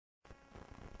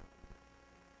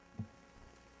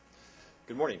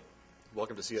Good morning.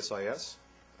 Welcome to CSIS.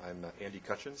 I'm Andy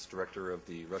Cutchins, Director of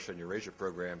the Russia and Eurasia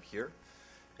program here,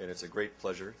 and it's a great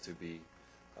pleasure to be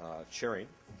chairing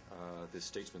this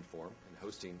Statesman Forum and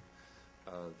hosting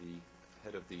the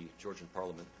head of the Georgian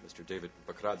Parliament, Mr. David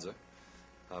Bakradze.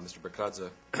 Mr. Bakradze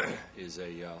is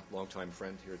a longtime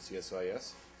friend here at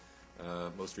CSIS,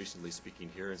 most recently speaking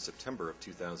here in September of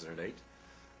 2008.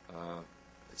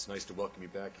 It's nice to welcome you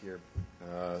back here,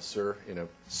 sir, in a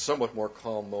somewhat more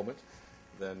calm moment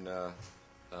than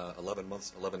 11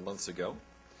 months ago.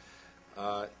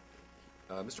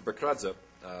 Mr. Bakradze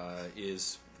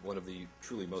is one of the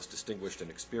truly most distinguished and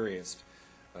experienced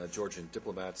Georgian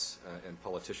diplomats and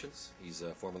politicians. He's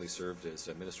formerly served as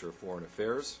Minister of Foreign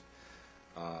Affairs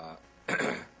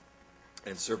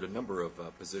and served a number of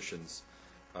positions,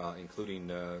 including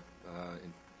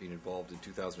being involved in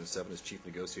 2007 as chief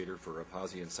negotiator for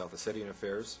Abkhazia and South Ossetian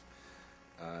affairs,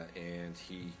 and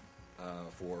he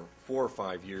for 4 or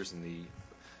 5 years in the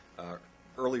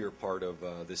earlier part of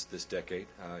this decade,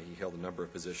 he held a number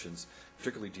of positions,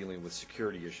 particularly dealing with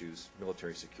security issues,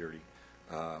 military security,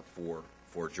 for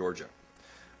Georgia.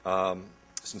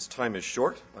 Since time is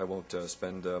short, I won't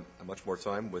spend much more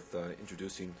time with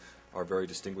introducing our very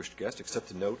distinguished guest, except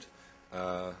to note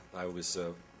I was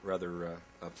rather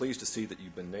pleased to see that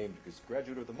you've been named as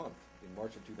Graduate of the Month in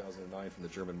March of 2009 from the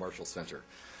German Marshall Center,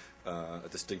 a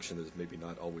distinction that is maybe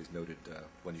not always noted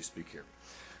when you speak here.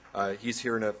 He's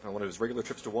here on one of his regular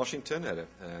trips to Washington,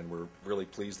 and we're really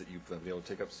pleased that you've been able to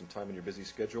take up some time in your busy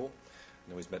schedule.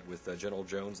 I know he's met with General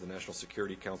Jones, the National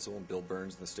Security Council, and Bill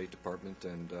Burns in the State Department,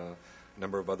 and a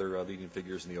number of other leading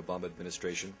figures in the Obama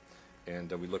administration.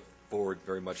 And we look forward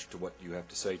very much to what you have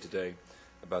to say today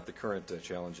about the current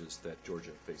challenges that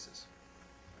Georgia faces.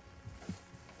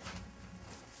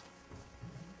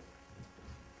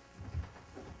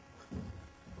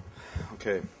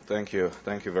 Okay, thank you.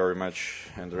 Thank you very much,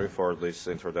 Andrew, for this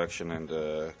introduction and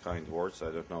kind words.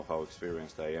 I don't know how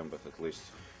experienced I am, but at least,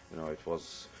 it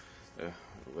was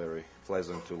very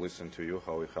pleasant to listen to you,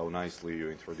 how nicely you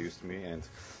introduced me, and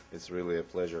it's really a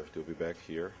pleasure to be back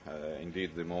here.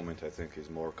 Indeed, the moment, I think, is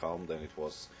more calm than it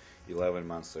was 11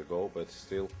 months ago, but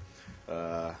still,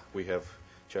 we have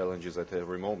challenges at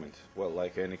every moment. Well,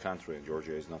 like any country, and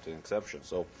Georgia is not an exception.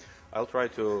 So I'll try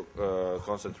to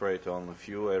concentrate on a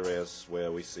few areas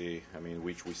where we see,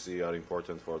 which we see are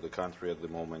important for the country at the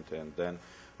moment, and then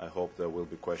I hope there will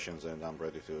be questions, and I'm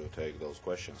ready to take those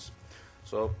questions.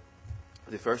 So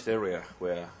the first area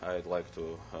where I'd like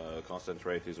to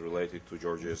concentrate is related to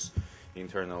Georgia's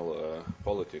internal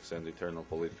politics and internal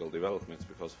political developments,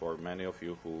 because for many of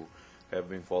you who have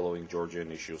been following Georgian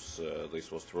issues,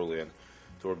 this was truly a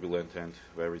turbulent and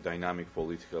very dynamic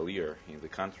political year in the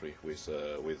country, with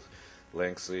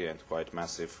lengthy and quite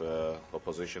massive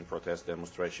opposition protest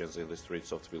demonstrations in the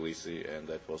streets of Tbilisi, and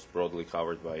that was broadly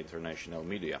covered by international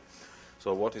media.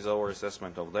 So what is our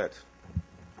assessment of that?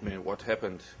 What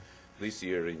happened this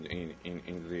year in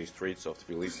the streets of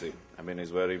Tbilisi,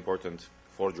 is very important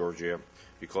for Georgia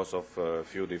because of a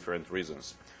few different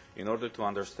reasons. In order to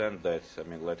understand that,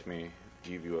 let me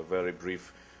give you a very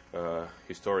brief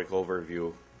historic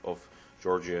overview of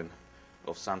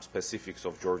some specifics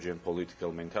of Georgian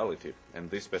political mentality. And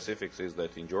this specifics is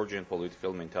that in Georgian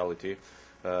political mentality,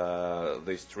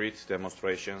 the street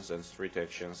demonstrations and street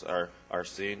actions are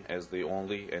seen as the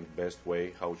only and best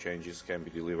way how changes can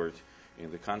be delivered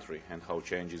in the country and how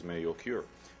changes may occur.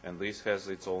 And this has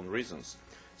its own reasons.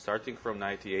 Starting from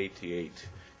 1988,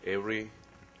 every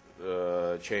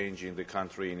change in the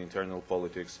country in internal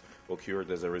politics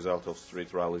occurred as a result of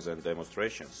street rallies and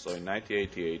demonstrations. So in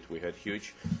 1988, we had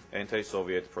huge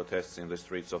anti-Soviet protests in the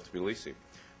streets of Tbilisi.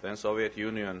 Then Soviet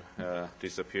Union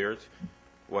disappeared.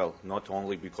 Well, not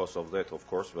only because of that, of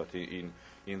course, but in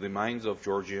the minds of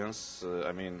Georgians,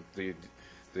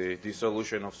 the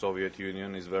dissolution of Soviet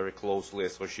Union is very closely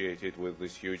associated with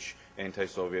these huge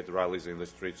anti-Soviet rallies in the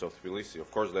streets of Tbilisi.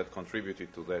 Of course, that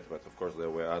contributed to that, but of course there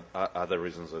were other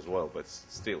reasons as well. But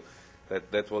still,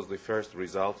 that was the first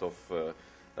result of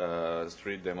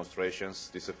street demonstrations,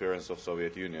 disappearance of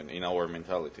Soviet Union in our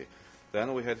mentality.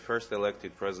 Then we had first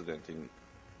elected president in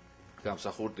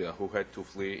Gamsahurdia, who had to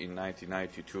flee in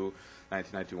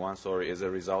 1991, as a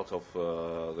result of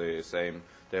the same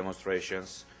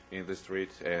demonstrations in the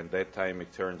street, and that time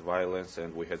it turned violence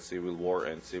and we had civil war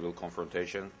and civil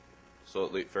confrontation. So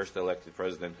the first elected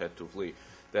president had to flee.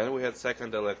 Then we had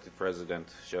second elected president,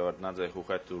 Shevardnadze, who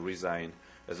had to resign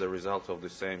as a result of the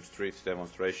same street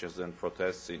demonstrations and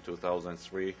protests in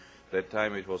 2003, That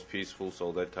time it was peaceful,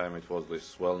 so that time it was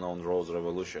this well-known Rose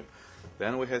Revolution.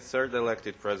 Then we had third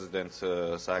elected president,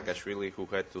 Saakashvili, who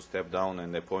had to step down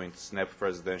and appoint snap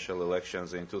presidential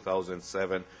elections in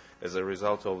 2007 as a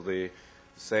result of the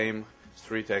same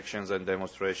street actions and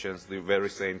demonstrations, the very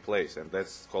same place, and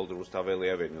that's called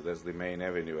Rustaveli Avenue. That's the main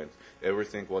avenue, and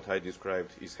everything what I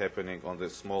described is happening on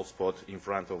this small spot in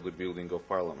front of the building of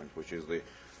Parliament, which is the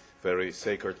very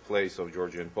sacred place of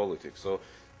Georgian politics. So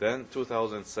then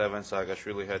 2007,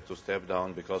 Saakashvili had to step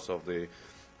down because of the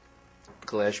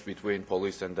clash between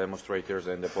police and demonstrators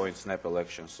and appoint snap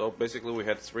elections. So basically we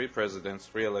had three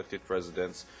elected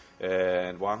presidents,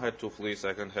 and one had to flee,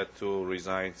 second had to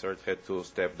resign, third had to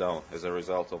step down as a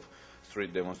result of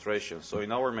street demonstrations. So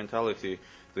in our mentality,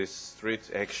 this street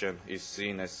action is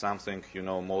seen as something,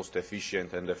 most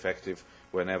efficient and effective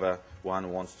whenever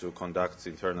one wants to conduct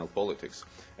internal politics.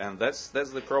 And that's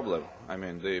the problem. I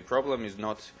mean, the problem is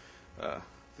not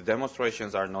the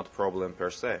demonstrations are not problem per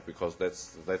se, because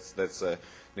that's a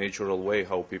natural way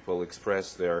how people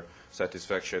express their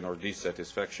satisfaction or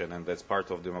dissatisfaction, and that's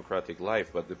part of democratic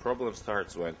life. But the problem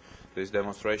starts when these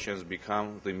demonstrations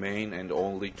become the main and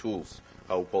only tools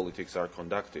how politics are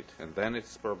conducted, and then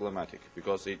it's problematic,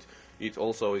 because it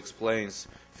also explains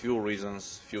few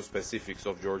reasons, few specifics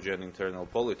of Georgian internal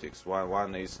politics.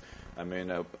 One is, I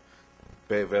mean, a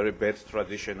very bad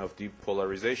tradition of deep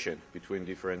polarization between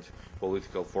different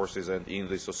political forces and in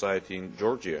the society in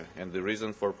Georgia. And the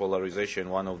reason for polarization,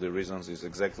 one of the reasons, is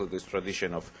exactly this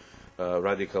tradition of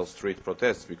radical street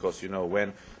protests, because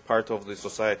when part of the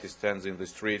society stands in the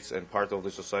streets and part of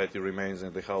the society remains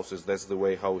in the houses, that's the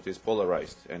way how it is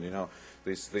polarized. And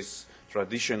this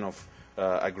tradition of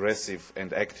aggressive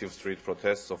and active street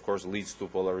protests, of course, leads to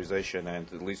polarization and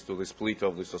it leads to the split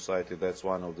of the society. That's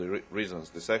one of the reasons.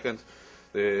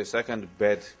 The second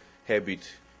bad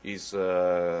habit is,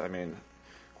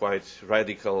 quite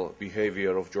radical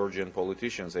behavior of Georgian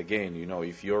politicians. Again,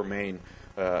 if your main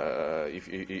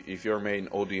if your main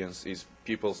audience is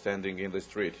people standing in the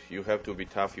street, you have to be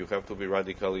tough, you have to be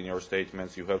radical in your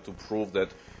statements, you have to prove that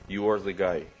you are the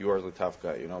guy, you are the tough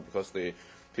guy, because the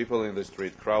people in the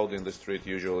street, crowd in the street,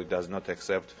 usually does not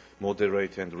accept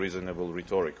moderate and reasonable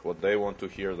rhetoric. What they want to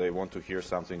hear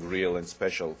something real and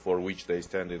special for which they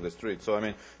stand in the street. So,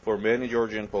 for many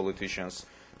Georgian politicians,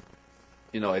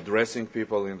 addressing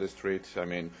people in the street,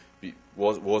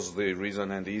 was the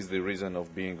reason and is the reason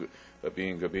of being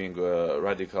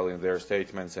radical in their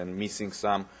statements and missing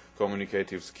some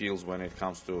communicative skills when it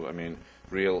comes to,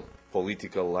 real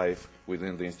political life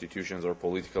within the institutions or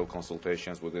political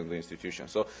consultations within the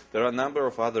institutions. So there are a number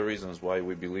of other reasons why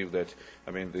we believe that,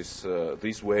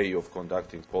 this way of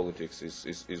conducting politics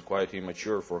is quite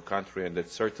immature for a country, and at a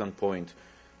certain point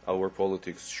our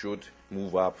politics should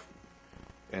move up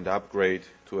and upgrade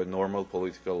to a normal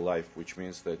political life, which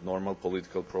means that normal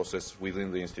political process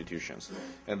within the institutions.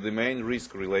 And the main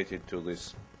risk related to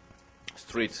this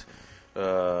street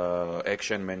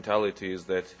action mentality is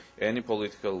that any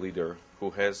political leader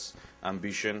who has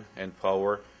ambition and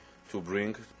power to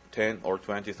bring 10 or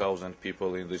 20,000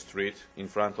 people in the street in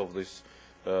front of this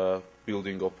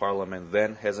building of parliament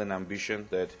then has an ambition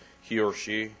that he or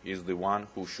she is the one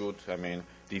who should,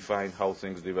 define how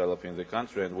things develop in the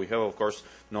country. And we have, of course,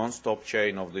 non-stop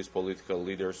chain of these political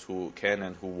leaders who can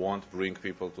and who won't bring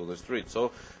people to the street.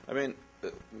 So,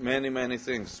 many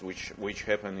things which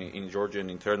happen in Georgian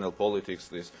internal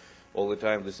politics, all the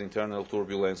time, this internal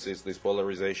turbulences, this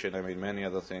polarization, many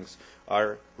other things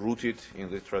are rooted in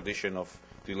the tradition of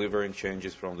delivering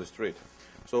changes from the street.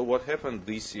 So what happened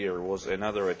this year was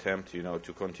another attempt,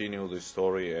 to continue this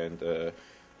story and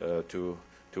to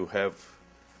have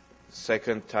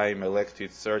second time elected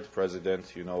third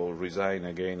president, resign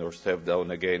again or step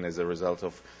down again as a result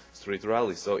of street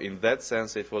rallies. So in that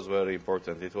sense, it was very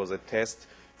important. It was a test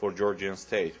for Georgian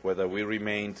state, whether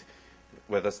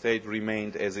state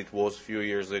remained as it was a few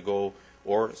years ago,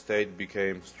 or state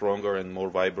became stronger and more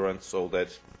vibrant, so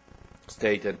that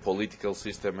state and political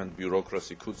system and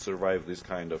bureaucracy could survive this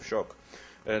kind of shock.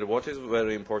 And what is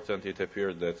very important, it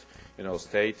appeared that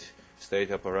state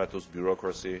apparatus,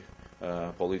 bureaucracy,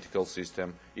 political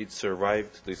system, it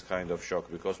survived this kind of shock,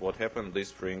 because what happened this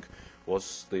spring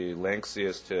was the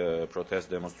lengthiest protest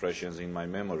demonstrations in my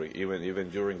memory. Even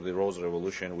during the Rose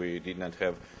Revolution, we did not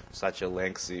have such a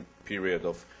lengthy period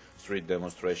of street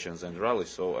demonstrations and rallies.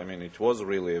 So, it was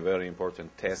really a very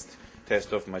important test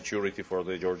of maturity for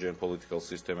the Georgian political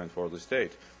system and for the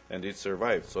state, and it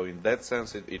survived. So in that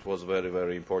sense, it was very,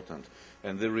 very important.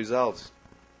 And the result,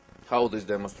 how these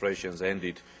demonstrations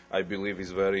ended, I believe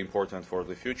is very important for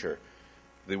the future.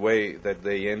 The way that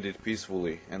they ended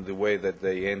peacefully and the way that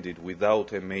they ended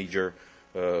without a major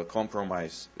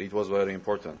compromise. It was very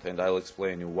important, and I'll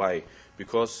explain you why.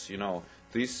 Because, you know,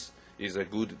 this is a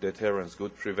good deterrence,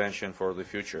 good prevention for the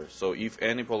future. So if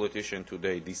any politician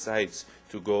today decides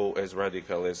to go as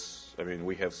radical as, I mean,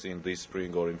 we have seen this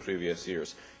spring or in previous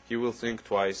years, he will think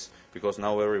twice, because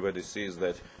now everybody sees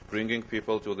that bringing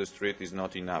people to the street is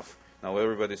not enough. Now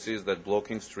everybody sees that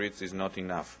blocking streets is not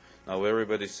enough. Now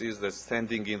everybody sees that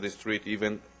standing in the street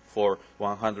even for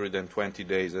 120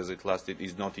 days as it lasted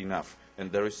is not enough.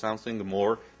 And there is something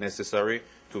more necessary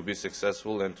to be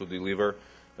successful and to deliver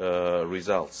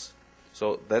results.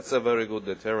 So that's a very good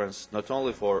deterrence, not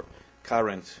only for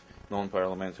current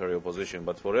non-parliamentary opposition,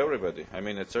 but for everybody. I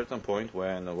mean, at a certain point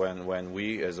when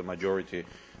we as a majority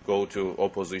go to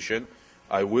opposition,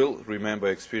 I will remember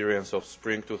experience of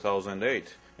spring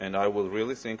 2008, and I will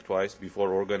really think twice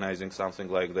before organizing something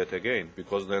like that again,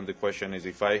 because then the question is,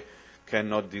 if I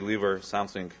cannot deliver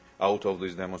something out of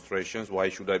these demonstrations, why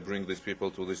should I bring these people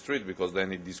to the street? Because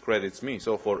then it discredits me.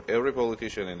 So for every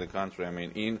politician in the country, I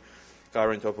mean, in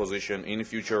current opposition, in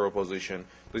future opposition,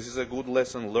 this is a good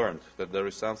lesson learned, that there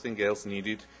is something else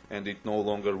needed, and it no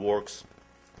longer works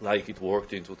like it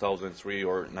worked in 2003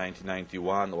 or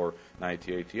 1991 or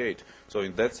 1988. So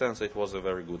in that sense, it was a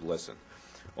very good lesson.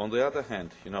 On the other hand,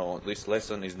 you know, this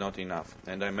lesson is not enough.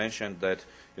 And I mentioned that,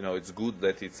 you know, it's good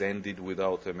that it's ended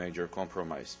without a major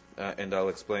compromise. And I'll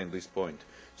explain this point.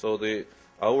 So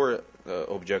our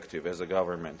objective as a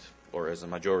government or as a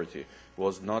majority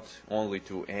was not only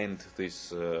to end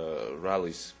these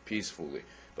rallies peacefully,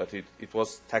 but it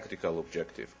was tactical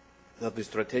objective. That the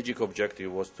strategic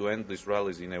objective was to end these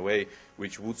rallies in a way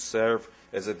which would serve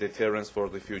as a deterrence for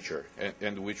the future,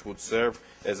 and which would serve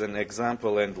as an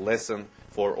example and lesson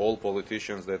for all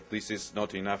politicians that this is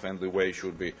not enough and the way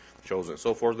should be chosen.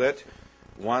 So for that,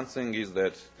 one thing is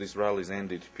that these rallies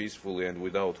ended peacefully and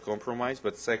without compromise,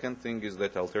 but second thing is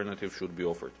that alternative should be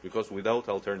offered, because without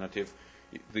alternative,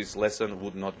 this lesson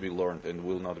would not be learned and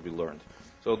will not be learned.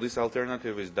 So this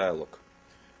alternative is dialogue.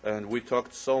 And we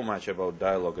talked so much about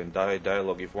dialogue, and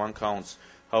dialogue, if one counts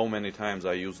how many times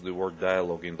I used the word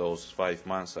dialogue in those 5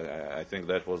 months, I think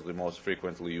that was the most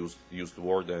frequently used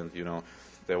word, and, you know,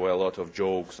 there were a lot of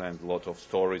jokes and a lot of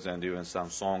stories and even some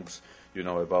songs, you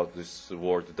know, about this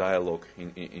word dialogue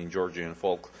in Georgian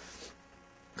folk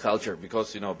culture,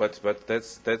 because, you know, but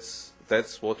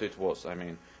that's what it was. I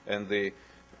mean, and the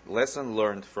lesson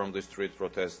learned from the street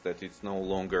protests, that it's no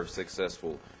longer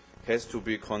successful, has to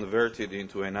be converted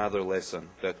into another lesson,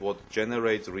 that what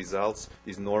generates results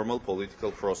is normal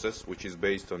political process which is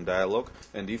based on dialogue,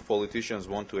 and if politicians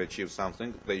want to achieve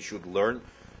something, they should learn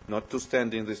not to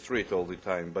stand in the street all the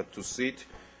time, but to sit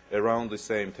around the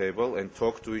same table and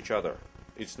talk to each other.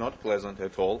 It's not pleasant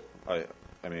at all. I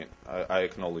mean, I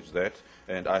acknowledge that,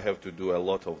 and I have to do a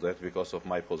lot of that because of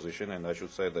my position, and I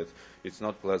should say that it's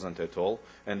not pleasant at all,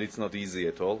 and it's not easy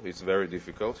at all. It's very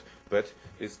difficult, but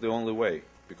it's the only way,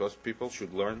 because people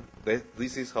should learn that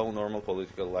this is how normal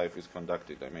political life is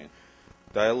conducted. I mean,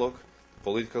 dialogue,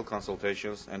 political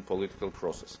consultations, and political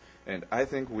process. And I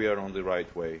think we are on the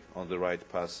right way, on the right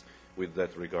path with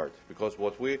that regard, because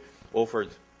what we offered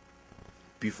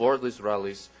before these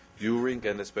rallies, during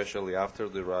and especially after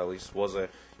the rallies, was an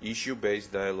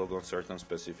issue-based dialogue on certain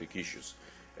specific issues.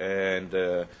 And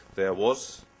there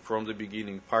was, from the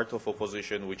beginning, part of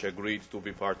opposition which agreed to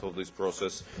be part of this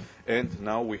process, and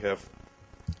now we have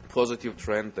positive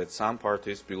trend that some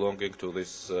parties belonging to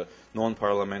this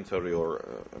non-parliamentary or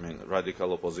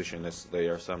radical opposition, as they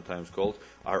are sometimes called,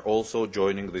 are also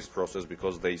joining this process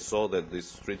because they saw that these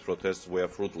street protests were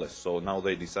fruitless. So now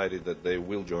they decided that they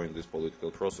will join this political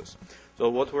process. So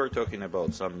what we're talking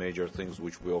about, some major things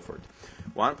which we offered.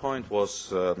 One point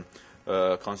was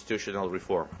constitutional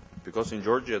reform, because in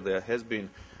Georgia there has been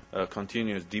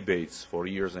continuous debates for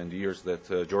years and years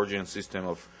that Georgian system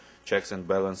of checks and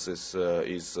balances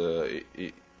is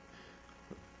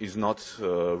not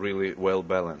really well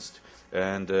balanced,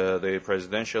 and the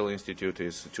presidential institute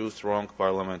is too strong,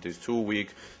 parliament is too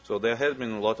weak. So there has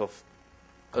been a lot of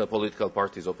political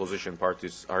parties, opposition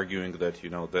parties, arguing that, you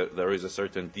know, that there is a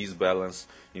certain disbalance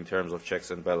in terms of checks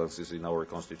and balances in our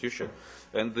constitution.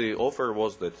 And the offer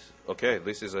was that, okay,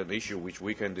 this is an issue which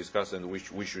we can discuss and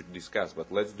which we should discuss,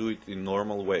 but let's do it in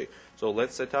normal way. So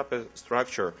let's set up a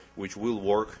structure which will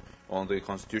work on the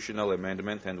constitutional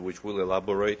amendment and which will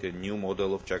elaborate a new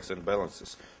model of checks and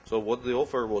balances. So what the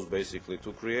offer was basically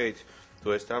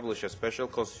to establish a special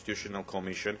constitutional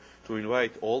commission, to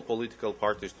invite all political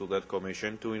parties to that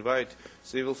commission, to invite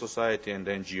civil society and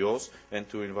NGOs, and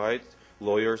to invite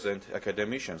lawyers and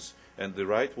academicians. And the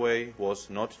right way was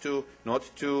not to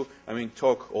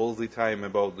talk all the time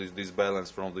about this balance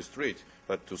from the street,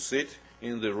 but to sit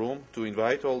in the room to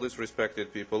invite all these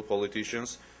respected people,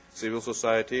 politicians, civil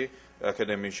society,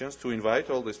 academicians, to invite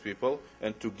all these people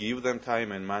and to give them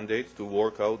time and mandate to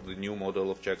work out the new model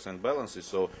of checks and balances.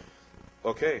 So,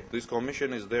 okay, this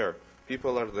commission is there.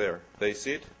 People are there. They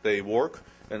sit, they work,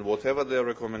 and whatever their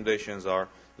recommendations are,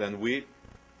 then we,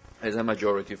 as a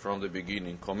majority from the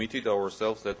beginning, committed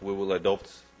ourselves that we will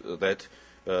adopt that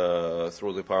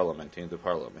through the parliament, in the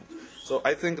parliament. So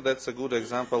I think that's a good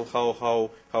example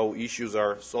how issues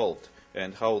are solved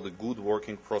and how the good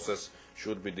working process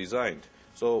should be designed.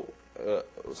 So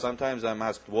sometimes I'm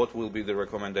asked what will be the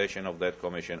recommendation of that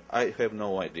commission. I have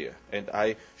no idea, and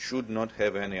I should not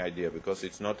have any idea because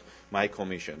it's not my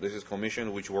commission. This is a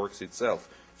commission which works itself.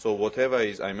 So whatever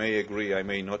is, I may agree, I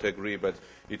may not agree, but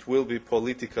it will be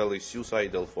politically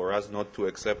suicidal for us not to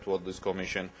accept what this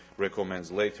commission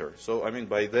recommends later. So, I mean,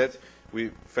 by that, we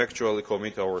factually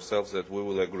commit ourselves that we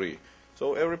will agree.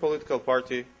 So every political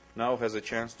party now has a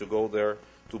chance to go there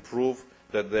to prove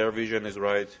that their vision is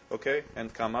right, okay,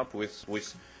 and come up with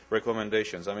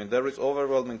recommendations. I mean, there is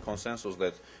overwhelming consensus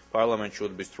that Parliament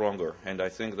should be stronger, and I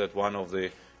think that one of the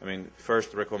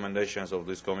first recommendations of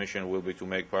this Commission will be to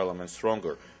make Parliament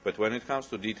stronger. But when it comes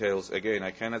to details, again, I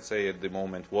cannot say at the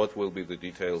moment what will be the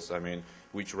details. I mean,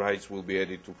 which rights will be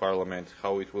added to Parliament,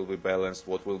 how it will be balanced,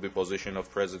 what will be the position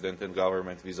of President and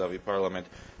government vis-à-vis Parliament.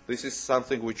 This is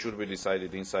something which should be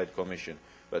decided inside Commission.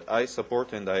 But I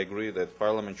support and I agree that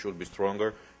Parliament should be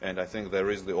stronger, and I think there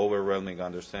is the overwhelming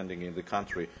understanding in the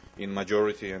country, in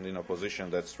majority and in opposition,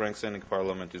 that strengthening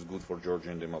Parliament is good for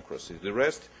Georgian democracy. The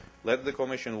rest, let the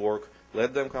Commission work,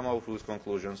 let them come out with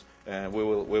conclusions, and we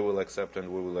will accept and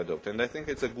we will adopt. And I think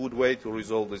it's a good way to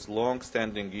resolve this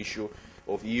long-standing issue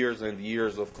of years and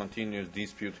years of continuous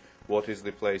dispute, what is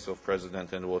the place of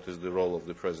President and what is the role of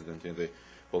the President in the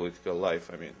political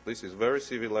life. I mean, this is a very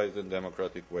civilized and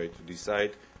democratic way to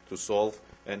decide, to solve,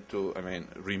 and to,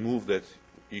 remove that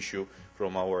issue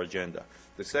from our agenda.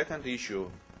 The second issue,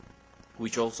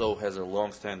 which also has a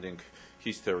long-standing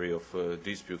history of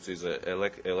disputes, is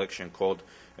election code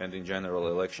and, in general,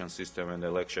 election system and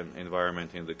election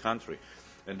environment in the country.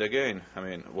 And again,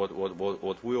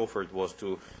 what we offered was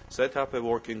to set up a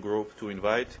working group, to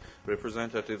invite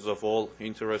representatives of all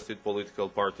interested political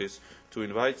parties, to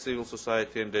invite civil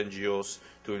society and NGOs,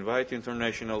 to invite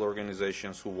international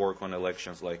organizations who work on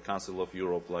elections like Council of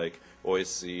Europe, like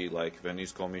OSCE, like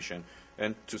Venice Commission,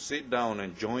 and to sit down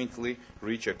and jointly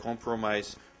reach a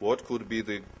compromise what could be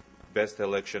the best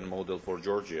election model for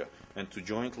Georgia, and to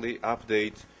jointly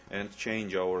update and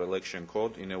change our election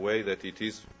code in a way that it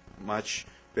is much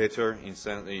better in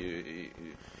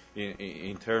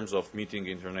terms of meeting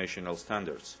international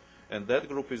standards. And that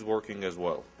group is working as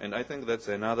well. And I think that's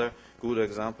another good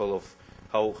example of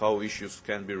how issues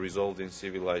can be resolved in a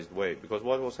civilized way. Because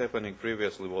what was happening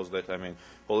previously was that,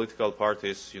 political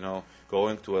parties,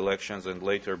 going to elections and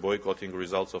later boycotting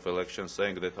results of elections,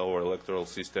 saying that our electoral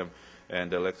system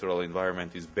and electoral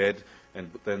environment is bad, and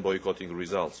then boycotting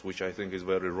results, which I think is a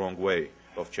very wrong way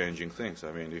of changing things.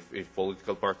 If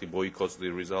political party boycotts the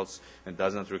results and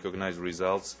doesn't recognize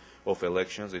results of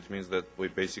elections, it means that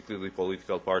basically the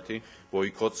political party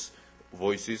boycotts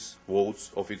votes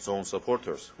of its own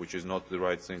supporters, which is not the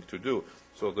right thing to do.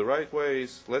 So the right way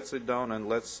is, let's sit down and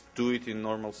let's do it in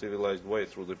normal civilized way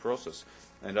through the process.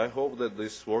 And I hope that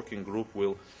this working group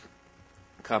will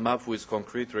come up with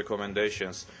concrete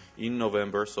recommendations in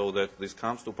November, so that this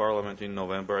comes to Parliament in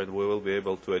November and we will be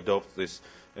able to adopt these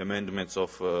amendments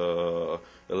of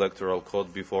electoral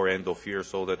code before end of year,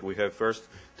 so that we have first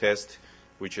test,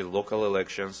 which is local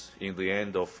elections, in the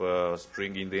end of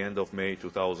spring, in the end of May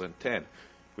 2010,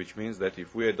 which means that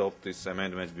if we adopt these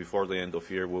amendments before the end of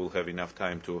year, we will have enough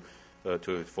time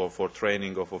for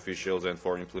training of officials and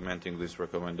for implementing this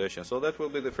recommendation. So that will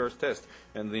be the first test.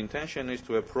 And the intention is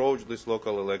to approach these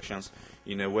local elections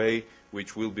in a way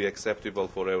which will be acceptable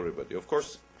for everybody. Of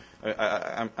course,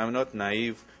 I'm not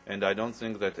naive, and I don't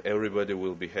think that everybody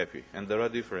will be happy. And there are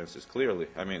differences, clearly.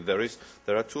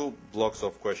 There are two blocks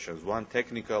of questions, one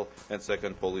technical and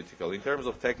second political. In terms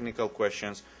of technical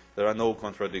questions, there are no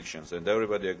contradictions, and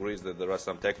everybody agrees that there are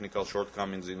some technical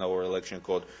shortcomings in our election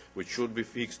code which should be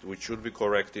fixed, which should be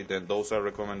corrected, and those are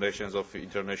recommendations of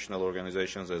international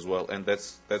organizations as well, and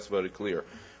that's very clear.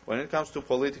 When it comes to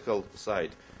political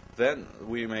side, then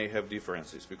we may have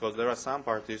differences, because there are some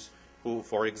parties who,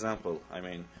 for example,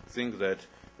 think that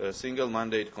a single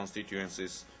mandate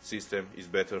constituencies system is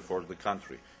better for the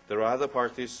country. There are other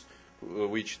parties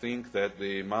which think that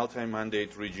the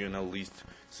multi-mandate regional list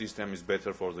system is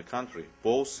better for the country.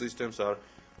 Both systems are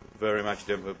very much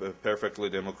perfectly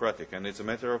democratic, and it's a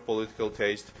matter of political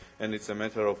taste, and it's a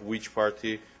matter of which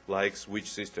party likes which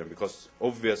system, because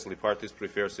obviously parties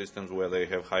prefer systems where they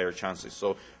have higher chances.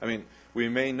 So, I mean, we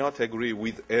may not agree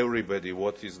with everybody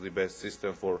what is the best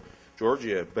system for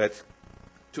Georgia, but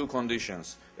two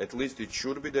conditions: at least it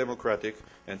should be democratic,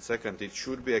 and second, it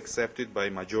should be accepted by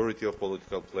majority of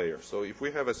political players. So if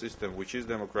we have a system which is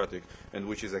democratic and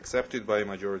which is accepted by a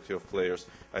majority of players,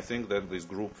 I think that this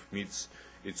group meets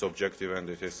its objective and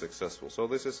it is successful. So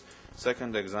this is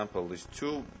second example, these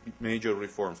two major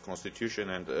reforms,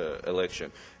 constitution and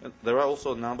election. And there are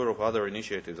also a number of other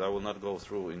initiatives. I will not go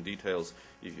through in details.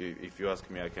 If you ask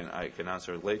me, I can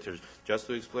answer later. Just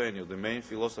to explain you the main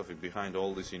philosophy behind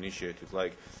all these initiatives,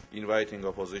 like inviting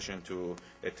opposition to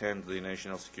attend the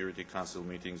National Security Council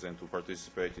meetings and to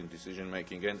participate in decision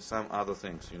making and some other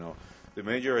things, you know. The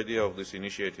major idea of these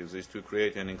initiatives is to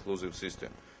create an inclusive system,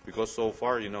 because so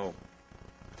far, you know,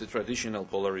 the traditional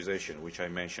polarization, which I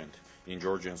mentioned in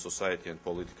Georgian society and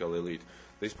political elite,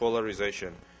 this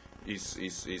polarization is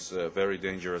very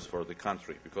dangerous for the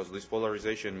country, because this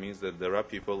polarization means that there are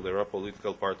people, there are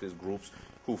political parties, groups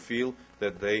who feel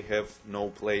that they have no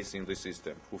place in the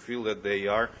system, who feel that they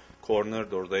are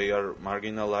cornered or they are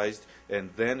marginalized, and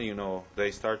then, you know,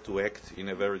 they start to act in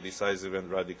a very decisive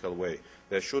and radical way.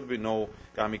 There should be no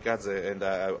kamikaze, and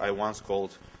I once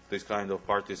called this kind of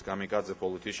parties kamikaze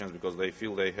politicians, because they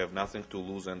feel they have nothing to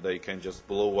lose and they can just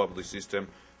blow up the system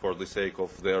for the sake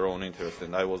of their own interest.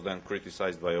 And I was then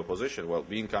criticized by opposition. Well,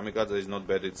 being kamikaze is not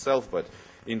bad itself, but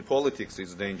in politics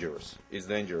it's dangerous. It's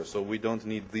dangerous. So we don't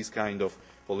need this kind of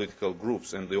political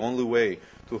groups. And the only way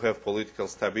to have political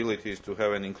stability is to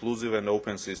have an inclusive and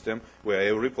open system where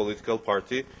every political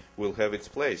party will have its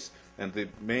place. And the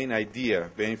main idea,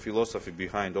 main philosophy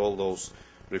behind all those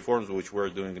reforms which we're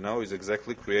doing now is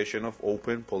exactly creation of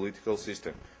open political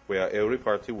system, where every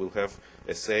party will have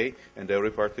a say and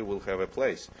every party will have a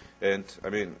place. And, I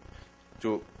mean,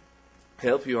 to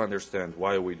help you understand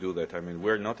why we do that, I mean,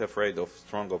 we're not afraid of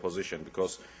strong opposition,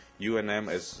 because UNM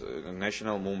as a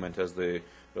national movement, as the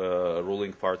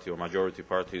ruling party or majority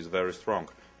party, is very strong.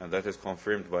 And that is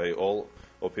confirmed by all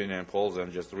opinion polls,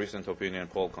 and just recent opinion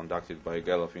poll conducted by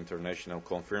Gallup International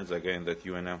confirms again that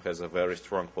UNM has a very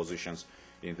strong positions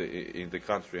in the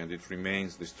country, and it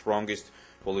remains the strongest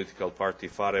political party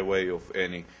far away of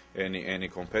any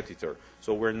competitor.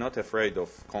 So we're not afraid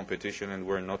of competition, and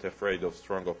we're not afraid of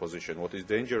strong opposition. What is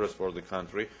dangerous for the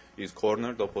country is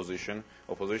cornered opposition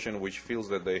which feels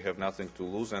that they have nothing to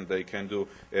lose and they can do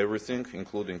everything,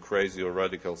 including crazy or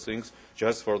radical things,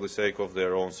 just for the sake of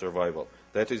their own survival.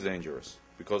 That is dangerous,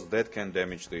 because that can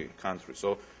damage the country.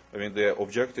 So, I mean, the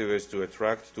objective is to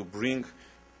attract, to bring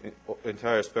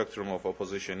entire spectrum of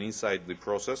opposition inside the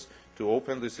process, to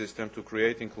open the system, to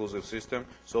create inclusive system,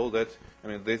 so that, I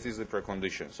mean, this is the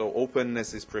precondition. So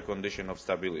openness is precondition of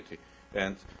stability.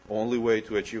 And only way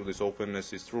to achieve this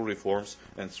openness is through reforms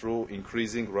and through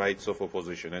increasing rights of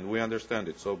opposition. And we understand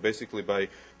it. So basically by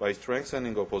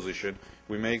strengthening opposition,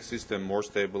 we make system more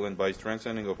stable, and by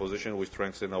strengthening opposition, we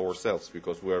strengthen ourselves,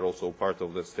 because we are also part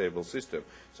of that stable system.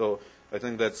 So I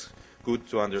think that's good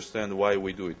to understand why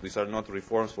we do it. These are not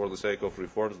reforms for the sake of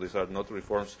reforms. These are not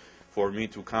reforms for me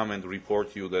to come and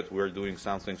report you that we're doing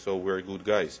something, so we're good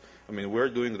guys. I mean, we're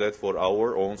doing that for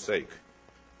our own sake,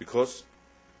 because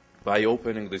by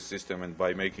opening this system and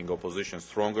by making opposition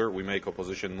stronger, we make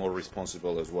opposition more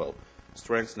responsible as well.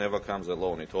 Strength never comes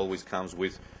alone. It always comes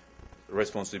with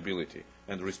responsibility.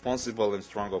 And responsible and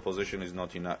strong opposition is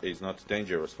not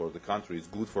dangerous for the country. It's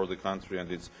good for the country, and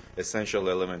it's essential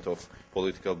element of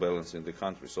political balance in the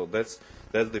country. So that's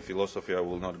the philosophy. I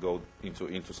will not go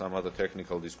into some other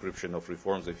technical description of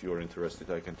reforms. If you are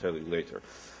interested, I can tell you later.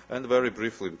 And very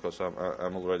briefly, because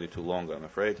I'm already too long, I'm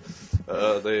afraid,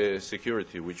 the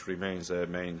security, which remains a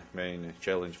main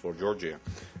challenge for Georgia.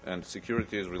 And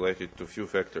security is related to few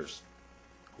factors.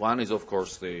 One is, of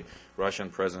course, the Russian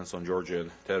presence on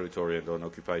Georgian territory and on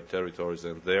occupied territories,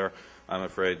 and there, I'm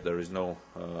afraid, there is no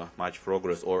much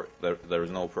progress, or there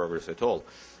is no progress at all.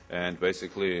 And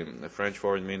basically, the French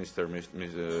Foreign Minister,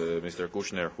 Mr.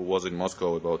 Kushner, who was in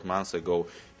Moscow about months ago,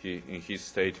 in his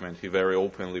statement, he very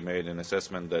openly made an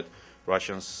assessment that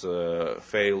Russians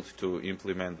failed to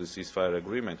implement the ceasefire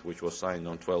agreement, which was signed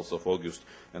on 12th of August,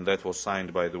 and that was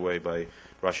signed, by the way, by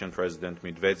Russian President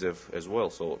Medvedev as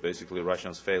well. So basically,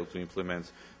 Russians failed to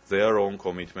implement their own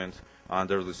commitment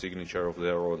under the signature of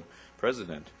their own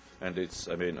president. And it's,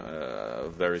 I mean, a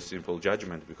very simple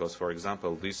judgment, because, for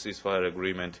example, this ceasefire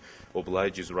agreement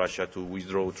obliges Russia to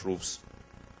withdraw troops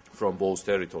from both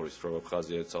territories, from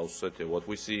Abkhazia and South Ossetia. What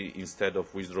we see instead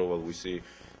of withdrawal, we see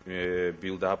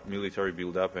military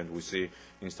build-up, and we see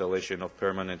installation of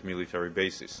permanent military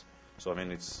bases. So I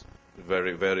mean, it's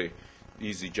very, very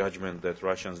easy judgment that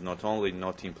Russians not only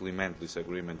not implement this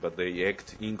agreement, but they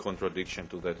act in contradiction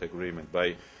to that agreement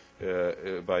by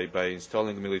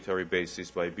installing military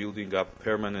bases, by building up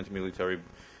permanent military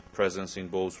presence in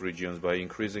both regions, by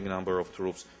increasing number of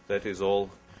troops. That is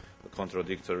all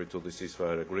contradictory to the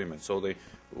ceasefire agreement. So the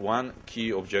one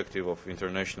key objective of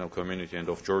international community and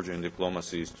of Georgian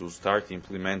diplomacy is to start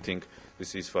implementing the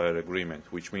ceasefire agreement,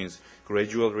 which means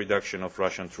gradual reduction of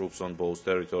Russian troops on both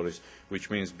territories,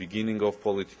 which means beginning of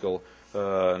political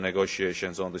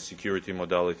negotiations on the security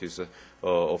modalities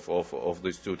of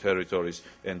these two territories,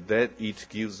 and that it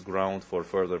gives ground for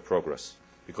further progress.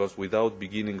 Because without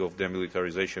beginning of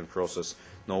demilitarization process,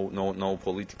 no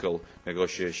political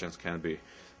negotiations can be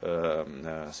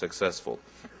successful.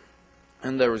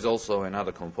 And there is also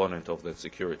another component of that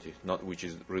security, which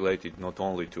is related not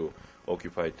only to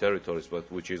occupied territories,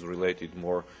 but which is related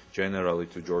more generally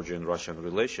to Georgian-Russian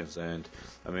relations. And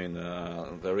I mean,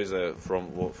 there is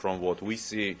from what we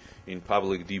see in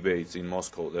public debates in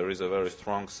Moscow, there is a very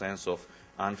strong sense of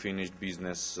unfinished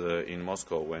business in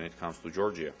Moscow when it comes to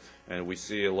Georgia. And we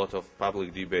see a lot of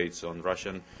public debates on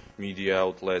Russian media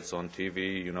outlets, on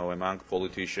TV, you know, among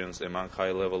politicians, among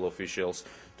high-level officials,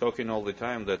 talking all the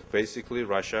time that basically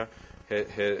Russia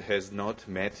has not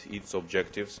met its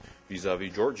objectives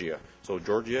vis-à-vis Georgia. So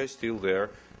Georgia is still there.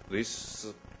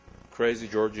 These crazy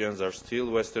Georgians are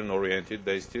still Western-oriented.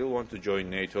 They still want to join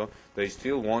NATO. They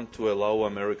still want to allow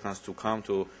Americans to come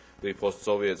to the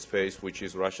post-Soviet space, which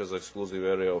is Russia's exclusive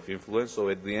area of influence. So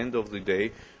at the end of the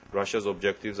day, Russia's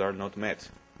objectives are not met.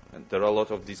 And there are a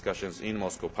lot of discussions in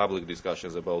Moscow, public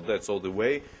discussions about that. So the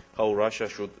way how Russia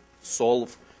should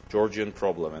solve Georgian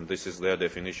problem, and this is their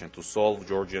definition, to solve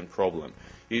Georgian problem,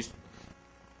 is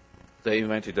they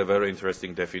invented a very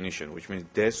interesting definition, which means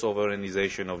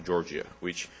de-sovereignization of Georgia,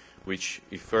 which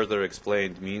if further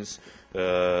explained, means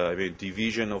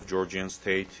division of Georgian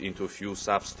state into a few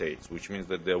sub-states, which means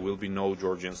that there will be no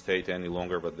Georgian state any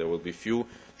longer, but there will be few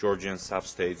Georgian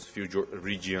sub-states, few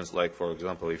regions, like, for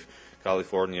example, if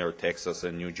California or Texas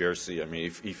and New Jersey, I mean,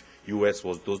 if U.S.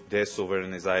 was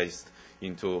de-sovereignized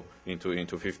into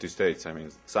 50 states, I mean,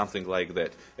 something like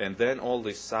that. And then all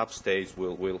these sub-states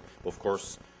will of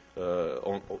course,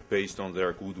 based on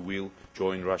their goodwill,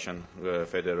 join Russian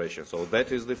Federation. So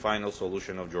that is the final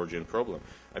solution of Georgian problem.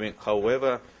 I mean,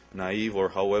 however naive or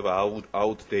however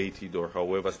outdated or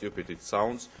however stupid it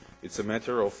sounds, it's a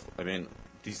matter of, I mean,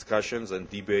 discussions and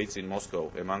debates in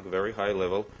Moscow among very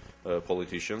high-level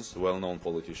politicians, well-known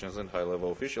politicians and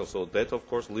high-level officials. So that, of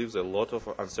course, leaves a lot of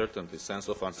uncertainty, sense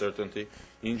of uncertainty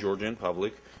in Georgian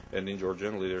public and in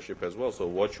Georgian leadership as well. So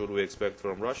what should we expect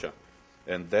from Russia?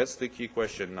 And that's the key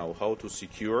question now, how to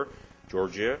secure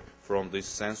Georgia from this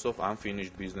sense of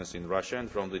unfinished business in Russia and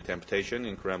from the temptation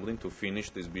in Kremlin to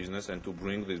finish this business and to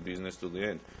bring this business to the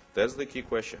end. That's the key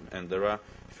question. And there are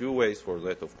few ways for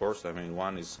that, of course. I mean,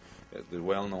 one is the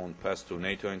well-known path to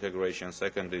NATO integration.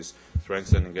 Second is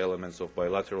strengthening elements of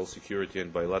bilateral security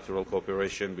and bilateral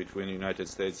cooperation between the United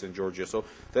States and Georgia. So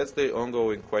that's the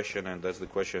ongoing question, and that's the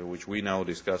question which we now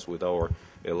discuss with our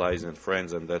allies and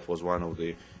friends, and that was one of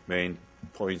the main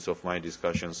points of my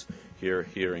discussions here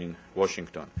in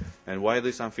Washington. And why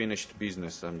this unfinished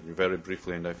business? And very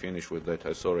briefly, and I finish with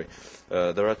that, sorry.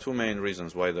 There are two main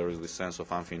reasons why there is this sense of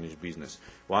unfinished business.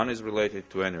 One is related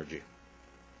to energy.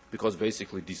 Because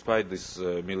basically, despite this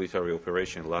military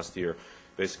operation last year,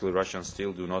 basically Russians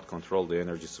still do not control the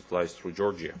energy supplies through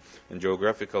Georgia. And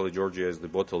geographically, Georgia is the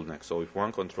bottleneck. So if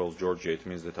one controls Georgia, it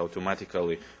means that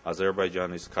automatically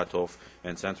Azerbaijan is cut off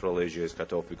and Central Asia is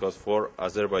cut off. Because for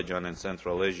Azerbaijan and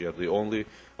Central Asia, the only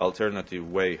alternative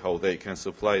way how they can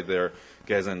supply their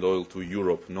gas and oil to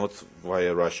Europe, not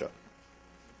via Russia,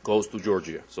 goes to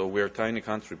Georgia. So we're a tiny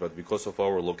country, but because of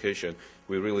our location,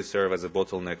 we really serve as a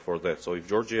bottleneck for that. So if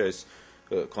Georgia is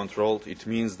controlled, it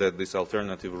means that this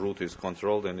alternative route is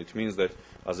controlled, and it means that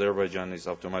Azerbaijan is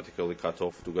automatically cut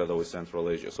off together with Central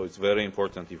Asia. So it's very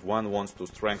important if one wants to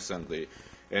strengthen the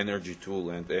energy tool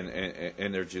and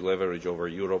energy leverage over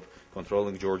Europe,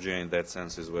 controlling Georgia in that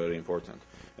sense is very important.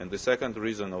 And the second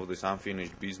reason of this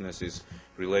unfinished business is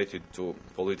related to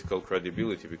political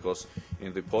credibility, because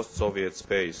in the post-Soviet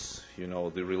space, you know,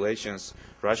 the relations,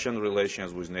 Russian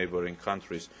relations with neighboring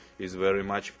countries is very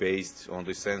much based on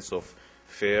the sense of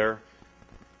fair,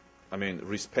 I mean,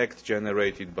 respect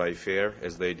generated by fair,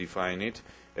 as they define it,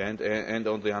 and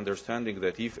on the understanding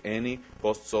that if any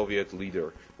post-Soviet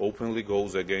leader openly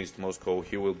goes against Moscow,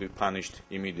 he will be punished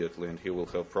immediately and he will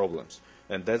have problems.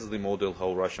 And that's the model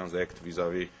how Russians act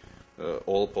vis-à-vis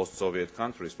all post-Soviet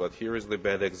countries. But here is the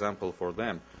bad example for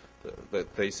them.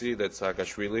 That they see that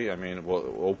Saakashvili, I mean,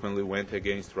 openly went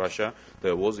against Russia.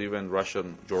 There was even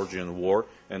Russian-Georgian war,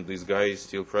 and this guy is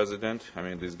still president. I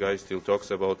mean, this guy still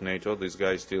talks about NATO. This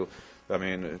guy still, I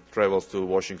mean, travels to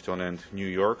Washington and New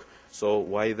York. So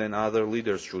why then other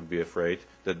leaders should be afraid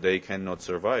that they cannot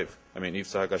survive? I mean, if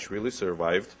Saakashvili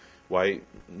survived, why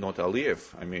not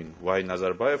Aliyev? I mean, why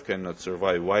Nazarbayev cannot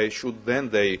survive? Why should then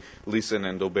they listen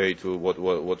and obey to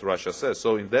what Russia says?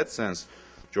 So in that sense,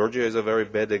 Georgia is a very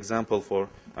bad example for,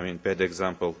 I mean, bad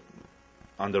example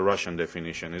under Russian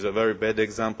definition, is a very bad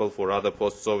example for other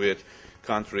post-Soviet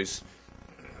countries.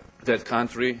 That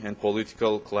country and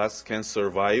political class can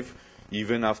survive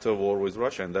even after war with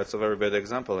Russia, and that's a very bad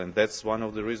example, and that's one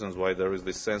of the reasons why there is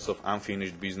this sense of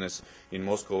unfinished business in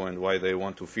Moscow, and why they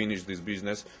want to finish this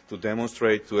business to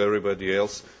demonstrate to everybody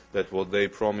else that what they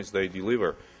promise they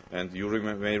deliver. And you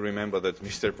may remember that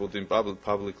Mr. Putin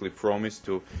publicly promised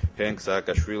to hang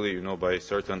Saakashvili, you know, by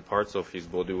certain parts of his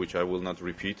body, which I will not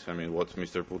repeat, I mean, what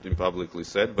Mr. Putin publicly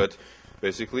said, but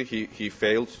basically he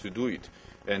failed to do it.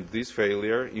 And this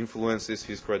failure influences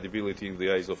his credibility in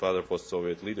the eyes of other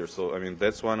post-Soviet leaders. So, I mean,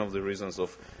 that's one of the reasons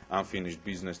of unfinished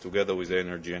business, together with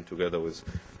energy and together with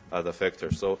other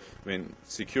factors. So, I mean,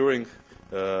 securing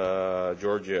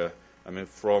Georgia, I mean,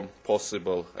 from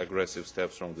possible aggressive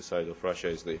steps from the side of Russia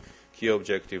is the key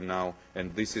objective now,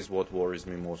 and this is what worries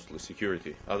me mostly,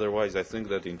 security. Otherwise, I think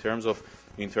that in terms of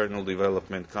internal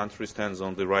development, country stands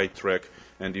on the right track,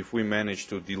 and if we manage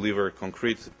to deliver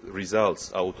concrete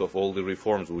results out of all the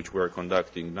reforms which we are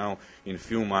conducting now, in a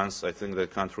few months, I think that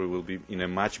country will be in a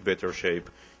much better shape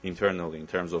internally, in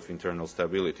terms of internal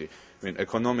stability. I mean,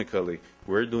 economically,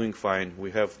 we're doing fine.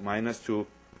 We have -2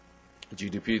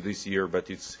 GDP this year, but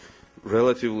it's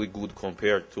relatively good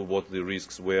compared to what the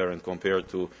risks were and compared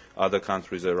to other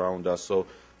countries around us. So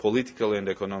politically and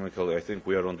economically, I think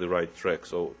we are on the right track.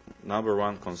 So number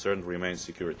one concern remains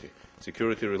security.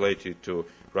 Security related to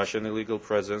Russian illegal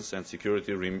presence, and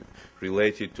security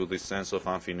related to this sense of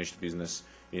unfinished business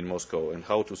in Moscow. And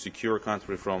how to secure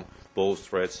country from both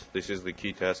threats, this is the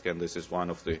key task, and this is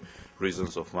one of the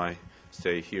reasons of my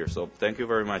stay here. So thank you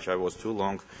very much. I was too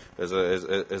long. As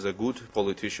a good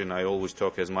politician, I always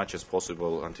talk as much as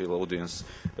possible until audience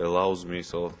allows me.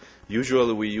 So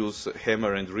usually we use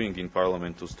hammer and ring in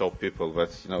Parliament to stop people,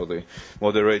 but you know, the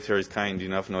moderator is kind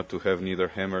enough not to have neither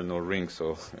hammer nor ring.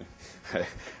 So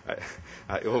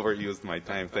I overused my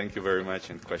time. Thank you very much,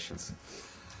 and questions.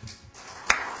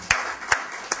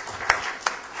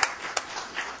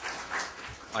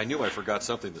 I knew I forgot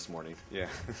something this morning. Yeah.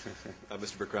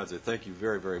 Mr. Bakradze, thank you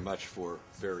very, very much for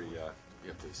very,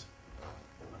 yeah, please.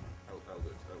 I'll do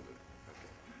it. I'll do it.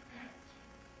 Okay.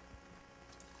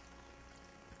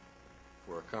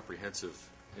 For a comprehensive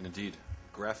and indeed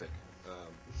graphic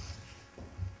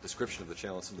description of the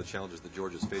challenge, some of the challenges that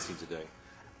Georgia is facing today.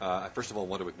 I first of all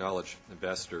want to acknowledge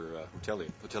Ambassador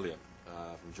Hutelia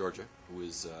from Georgia, who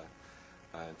is,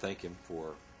 and thank him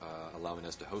for allowing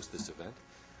us to host this event.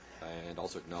 And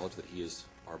also acknowledge that he is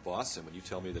our boss, and when you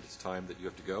tell me that it's time that you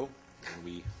have to go, then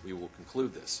we will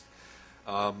conclude this.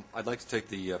 I'd like to take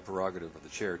the prerogative of the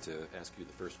chair to ask you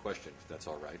the first question, if that's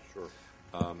all right. Sure.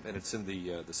 And it's in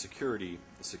the security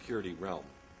realm.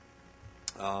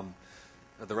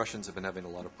 The Russians have been having a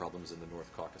lot of problems in the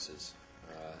North Caucasus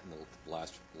in the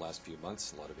last few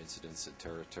months. A lot of incidents and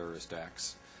terrorist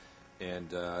acts,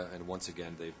 and once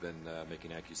again they've been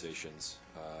making accusations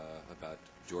about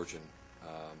Georgian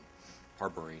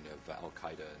harboring of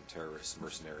Al-Qaeda and terrorist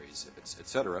mercenaries,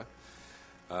 etc.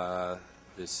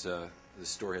 This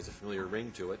story has a familiar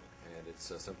ring to it, and it's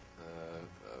a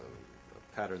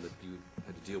pattern that you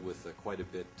had to deal with quite a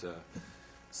bit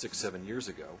 6-7 years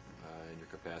ago in your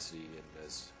capacity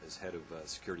as head of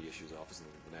Security Issues Office in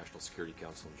the National Security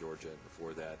Council in Georgia, and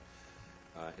before that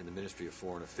in the Ministry of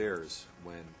Foreign Affairs,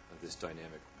 when this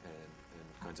dynamic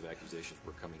and kinds of accusations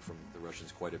were coming from the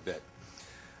Russians quite a bit.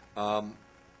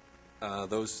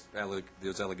 Those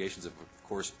allegations have, of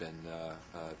course, been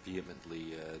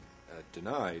vehemently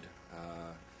denied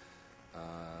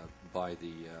by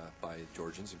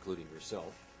Georgians, including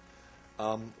yourself.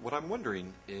 What I'm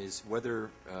wondering is whether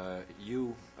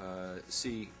you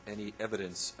see any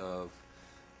evidence of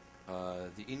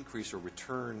the increase or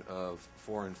return of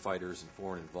foreign fighters and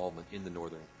foreign involvement in the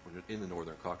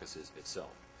northern Caucasus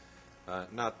itself,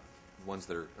 not ones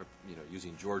that are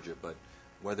using Georgia, but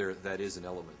whether that is an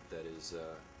element that is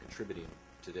contributing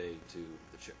today to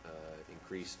the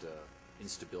increased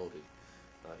instability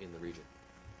in the region.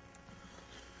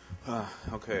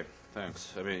 Okay,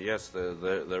 thanks. I mean, yes,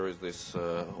 there is this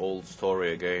old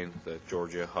story again that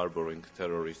Georgia harboring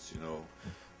terrorists,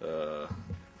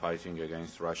 fighting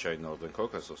against Russia in Northern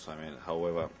Caucasus. I mean,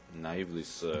 however naive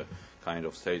this kind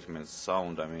of statements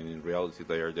sound, I mean, in reality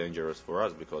they are dangerous for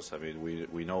us because, I mean,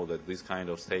 we know that these kind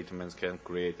of statements can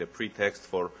create a pretext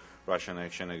for Russian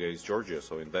action against Georgia.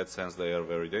 So in that sense, they are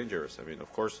very dangerous. I mean,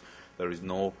 of course, there is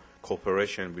no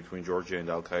cooperation between Georgia and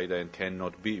Al-Qaeda and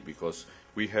cannot be because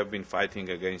we have been fighting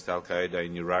against Al-Qaeda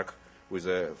in Iraq with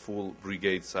a full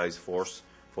brigade-size force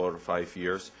for 5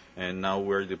 years, and now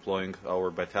we're deploying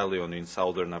our battalion in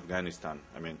southern Afghanistan.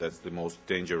 I mean, that's the most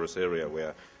dangerous area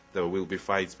where there will be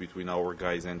fights between our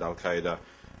guys and Al-Qaeda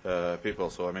people.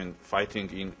 So, I mean, fighting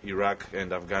in Iraq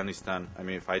and Afghanistan, I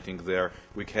mean, fighting there,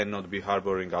 we cannot be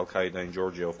harboring Al-Qaeda in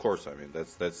Georgia, of course. I mean,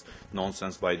 that's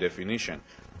nonsense by definition.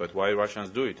 But why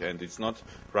Russians do it? And it's not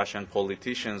Russian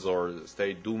politicians or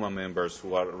State Duma members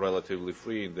who are relatively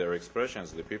free in their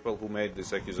expressions. The people who made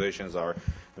these accusations are,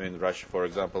 I mean, Russia, for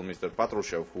example, Mr.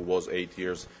 Patrushev, who was 8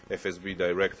 years FSB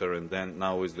director and then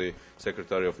now is the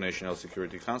Secretary of National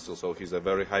Security Council. So he's a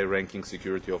very high-ranking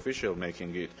security official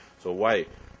making it. So why?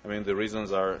 I mean, the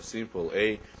reasons are simple.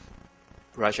 A,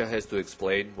 Russia has to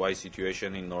explain why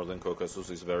situation in Northern Caucasus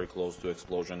is very close to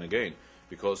explosion again.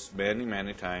 Because many,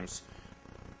 many times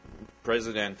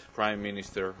President, Prime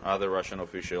Minister, other Russian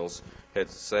officials had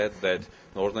said that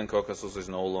Northern Caucasus is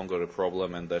no longer a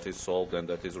problem and that is solved and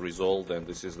that is resolved and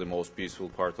this is the most peaceful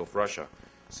part of Russia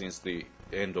since the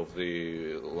end of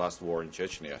the last war in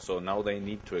Chechnya. So now they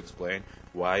need to explain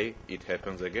why it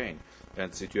happens again.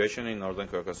 And the situation in Northern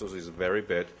Caucasus is very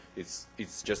bad. It's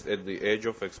just at the edge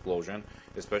of explosion,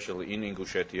 especially in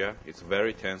Ingushetia. It's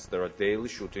very tense. There are daily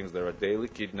shootings, there are daily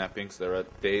kidnappings, there are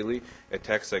daily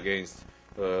attacks against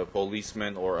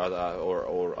policemen or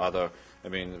other, I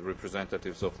mean,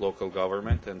 representatives of local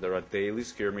government, and there are daily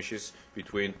skirmishes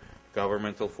between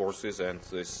governmental forces and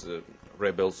these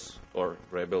rebels or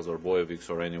Boyeviks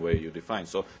or any way you define.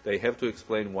 So they have to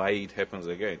explain why it happens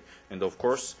again. And of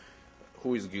course,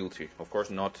 who is guilty? Of course,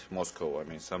 not Moscow. I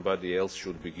mean, somebody else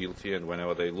should be guilty, and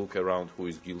whenever they look around who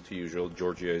is guilty, usually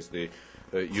Georgia is the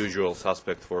usual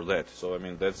suspect for that. So, I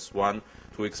mean, that's one,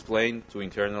 to explain to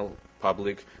internal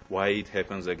public why it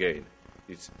happens again.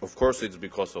 Of course, it's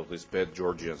because of these bad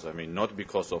Georgians. I mean, not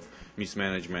because of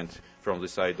mismanagement from the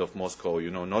side of Moscow,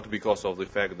 you know, not because of the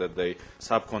fact that they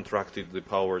subcontracted the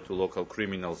power to local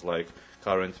criminals like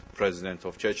current president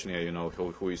of Chechnya, you know,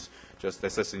 who is just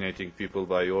assassinating people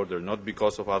by order, not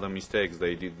because of other mistakes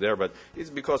they did there, but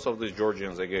it's because of these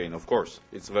Georgians again, of course.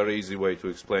 It's a very easy way to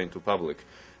explain to public.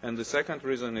 And the second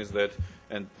reason is that,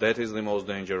 and that is the most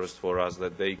dangerous for us,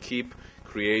 that they keep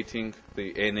creating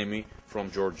the enemy from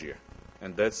Georgia.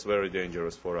 And that's very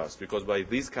dangerous for us, because by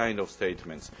these kind of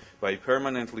statements, by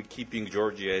permanently keeping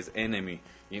Georgia as enemy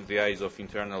in the eyes of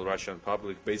internal Russian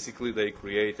public, basically they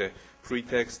create a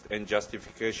pretext and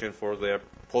justification for their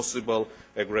possible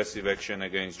aggressive action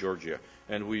against Georgia.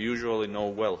 And we usually know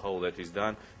well how that is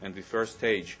done, and the first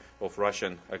stage of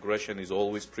Russian aggression is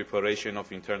always preparation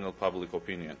of internal public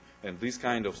opinion. And these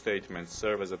kind of statements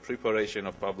serve as a preparation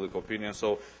of public opinion,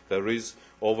 so there is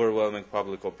overwhelming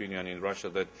public opinion in Russia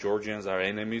that Georgians are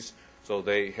enemies, so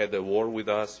they had a war with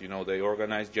us, you know, they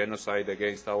organized genocide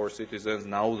against our citizens,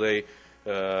 now they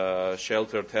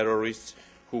shelter terrorists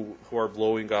who are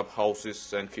blowing up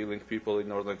houses and killing people in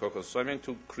Northern Caucasus. So I mean,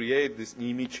 to create this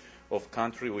image of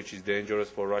country which is dangerous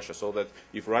for Russia, so that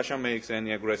if Russia makes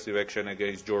any aggressive action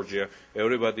against Georgia,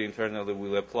 everybody internally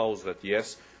will applaud that,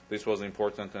 yes, this was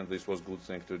important and this was a good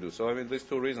thing to do. So I mean, these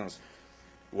two reasons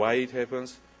why it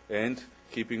happens and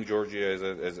keeping Georgia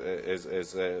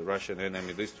as a Russian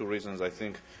enemy, these two reasons, I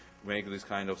think, make this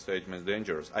kind of statements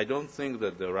dangerous. I don't think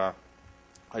that there are,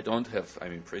 I don't have, I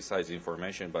mean, precise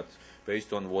information, but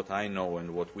based on what I know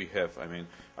and what we have, I mean,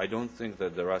 I don't think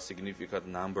that there are significant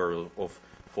number of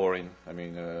foreign, I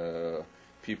mean,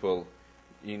 people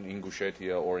in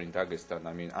Ingushetia or in Dagestan.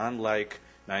 I mean, unlike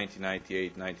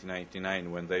 1998,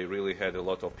 1999, when they really had a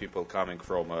lot of people coming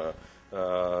from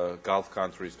Gulf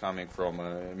countries, coming from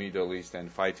Middle East and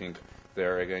fighting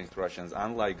there against Russians.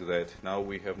 Unlike that, now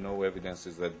we have no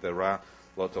evidences that there are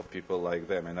a lot of people like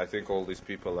them. And I think all these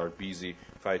people are busy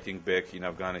fighting back in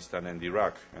Afghanistan and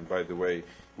Iraq. And by the way,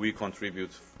 we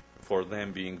contribute for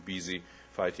them being busy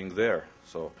fighting there.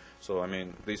 So I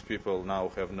mean, these people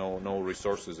now have no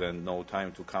resources and no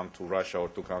time to come to Russia or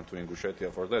to come to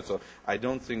Ingushetia for that. So I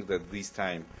don't think that this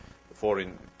time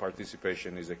foreign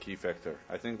participation is a key factor.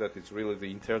 I think that it's really the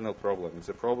internal problem. It's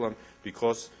a problem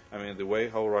because, I mean, the way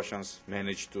how Russians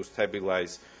managed to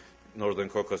stabilize Northern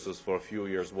Caucasus for a few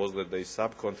years was that they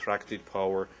subcontracted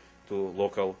power to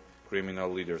local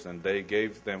criminal leaders, and they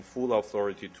gave them full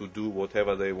authority to do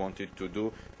whatever they wanted to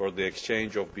do for the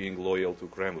exchange of being loyal to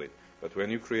Kremlin. But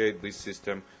when you create this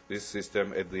system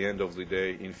at the end of the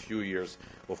day, in few years,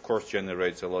 of course,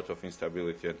 generates a lot of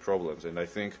instability and problems. And I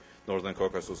think Northern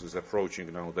Caucasus is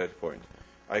approaching now that point.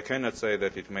 I cannot say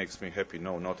that it makes me happy.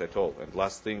 No, not at all. And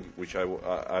last thing which I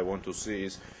want to see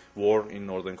is war in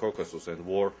Northern Caucasus and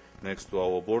war next to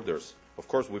our borders. Of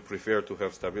course, we prefer to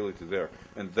have stability there.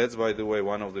 And that's, by the way,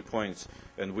 one of the points.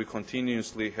 And we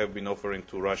continuously have been offering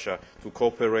to Russia to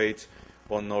cooperate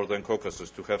on Northern Caucasus,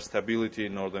 to have stability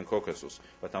in Northern Caucasus.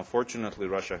 But unfortunately,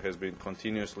 Russia has been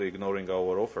continuously ignoring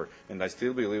our offer. And I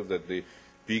still believe that the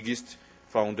biggest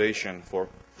foundation for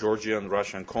Georgian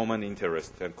Russian common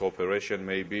interest and cooperation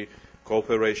may be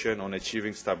cooperation on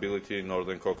achieving stability in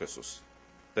Northern Caucasus.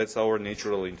 That's our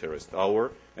natural interest,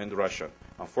 our and Russian.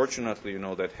 Unfortunately,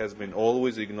 that has been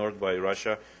always ignored by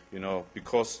Russia,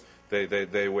 because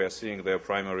they were seeing their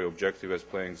primary objective as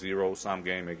playing zero-sum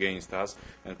game against us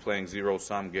and playing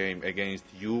zero-sum game against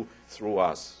you through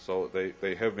us. So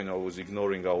they have been always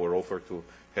ignoring our offer to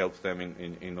help them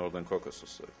in Northern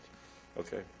Caucasus.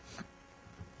 Okay.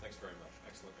 Thanks very much.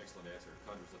 Excellent answer. It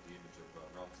conjures up the image of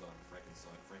Ramzan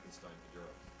Frankenstein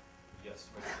Maduro. Yes,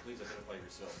 please identify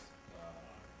yourself.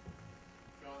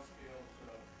 John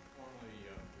Scales, formerly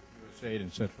with USAID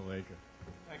in Central Asia.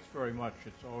 Thanks very much.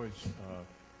 It's always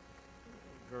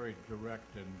very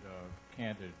direct and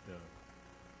candid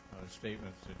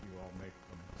statements that you all make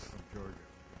from Georgia.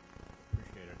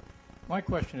 Appreciate it. My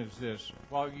question is this.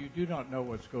 While you do not know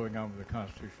what's going on with the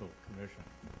Constitutional Commission,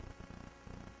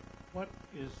 what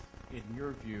is, in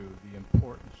your view, the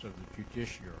importance of the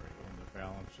judiciary in the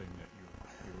balancing that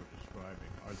you were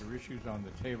describing? Are there issues on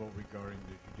the table regarding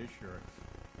the judiciary?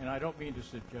 And I don't mean to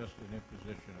suggest an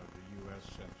imposition of the U.S.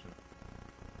 sense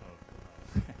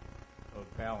of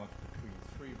balance between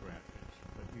three branches,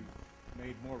 but you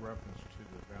made more reference to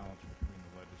the balance between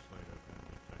the legislative and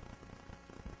the executive.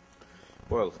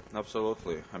 Well,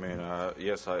 absolutely. I mean,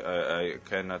 yes, I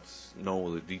cannot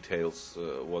know the details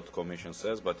what Commission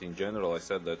says, but in general, I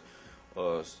said that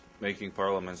making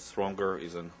Parliament stronger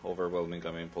is an overwhelming,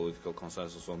 political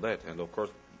consensus on that. And of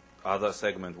course, other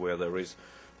segment where there is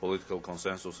political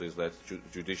consensus is that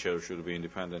judiciary should be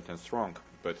independent and strong.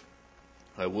 But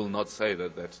I will not say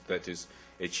that is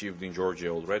achieved in Georgia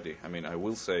already. I mean, I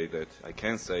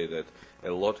can say that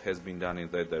a lot has been done in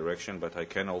that direction, but I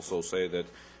can also say that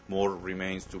more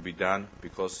remains to be done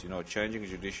because, changing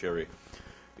judiciary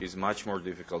is much more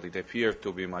difficult. It appears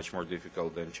to be much more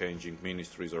difficult than changing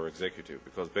ministries or executive,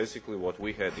 because basically what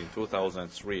we had in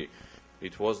 2003,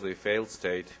 it was the failed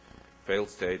state,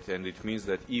 and it means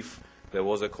that if there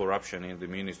was a corruption in the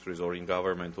ministries or in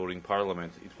government or in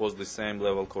parliament, it was the same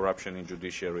level corruption in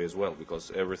judiciary as well,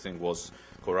 because everything was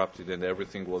corrupted and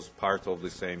everything was part of the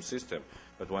same system.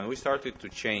 But when we started to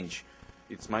change,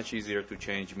 it's much easier to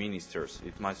change ministers.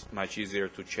 It's much easier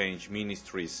to change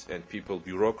ministries and people,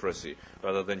 bureaucracy,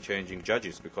 rather than changing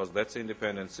judges, because that's an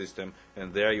independent system,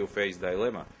 and there you face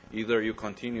dilemma. Either you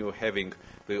continue having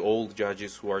the old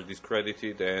judges who are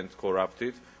discredited and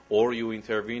corrupted, or you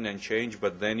intervene and change,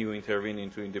 but then you intervene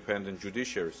into independent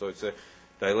judiciary. So it's a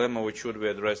dilemma which should be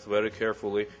addressed very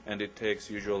carefully, and it takes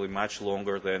usually much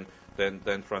longer than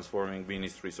transforming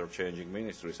ministries or changing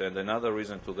ministries. And another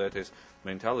reason to that is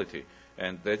mentality,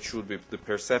 and that should be, the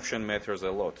perception matters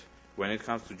a lot. When it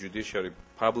comes to judiciary,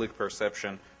 public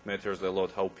perception matters a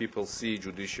lot, how people see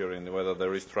judiciary and whether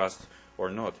there is trust or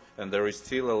not. And there is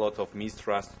still a lot of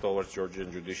mistrust towards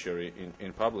Georgian judiciary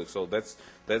in public. So that's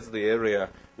the area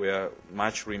where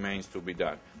much remains to be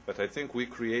done. But I think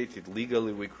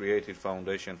legally we created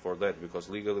foundation for that, because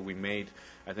legally we made,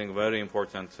 I think, very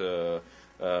important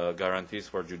guarantees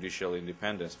for judicial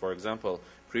independence. For example,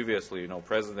 previously,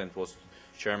 President was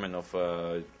chairman of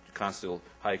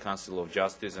High Council of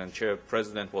Justice, and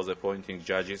President was appointing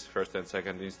judges, first and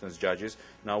second instance judges.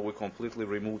 Now we completely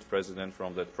removed President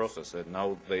from that process, and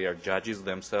now they are judges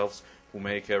themselves who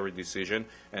make every decision,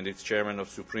 and it's chairman of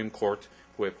Supreme Court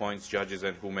who appoints judges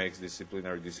and who makes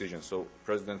disciplinary decisions. So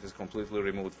President is completely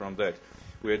removed from that.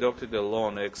 We adopted a law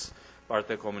on ex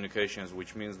parte communications,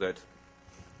 which means that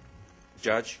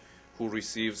judge who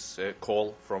receives a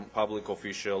call from public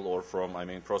official or from,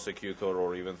 prosecutor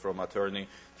or even from attorney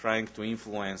trying to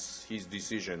influence his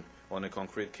decision on a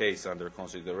concrete case under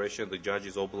consideration, the judge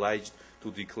is obliged to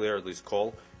declare this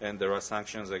call, and there are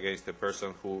sanctions against the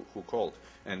person who called.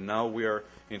 And now we are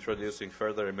introducing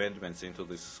further amendments into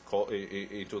this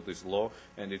law,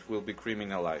 and it will be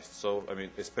criminalized. So,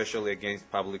 especially against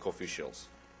public officials.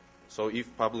 So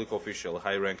if public official,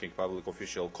 high-ranking public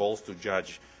official, calls to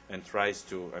judge and tries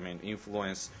to,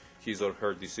 influence his or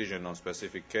her decision on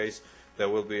specific case, there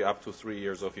will be up to 3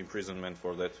 years of imprisonment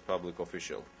for that public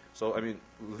official. So,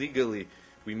 legally,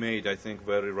 we made, I think,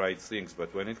 very right things.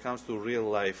 But when it comes to real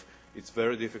life, it's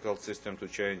very difficult system to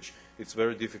change. It's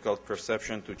very difficult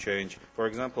perception to change. For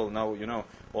example, now,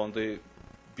 on the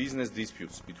business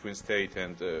disputes between state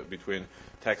and between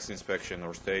tax inspection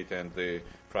or state and the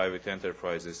private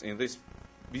enterprises, in these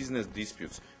business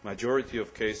disputes, majority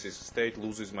of cases, state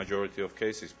loses majority of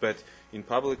cases. But in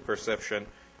public perception,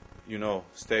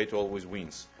 state always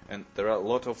wins. And there are a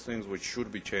lot of things which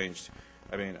should be changed.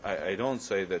 I mean, I don't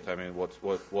say that,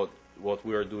 what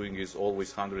we are doing is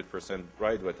always 100%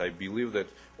 right, but I believe that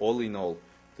all in all,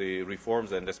 the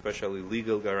reforms and especially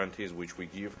legal guarantees which we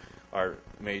give are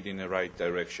made in the right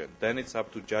direction. Then it's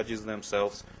up to judges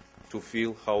themselves to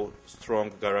feel how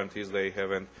strong guarantees they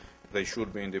have, and they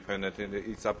should be independent. And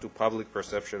it's up to public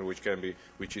perception,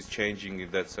 which is changing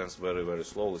in that sense very, very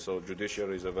slowly. So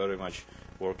judiciary is a very much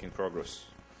work in progress.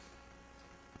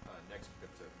 Next, we've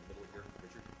got the middle here,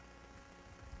 Richard.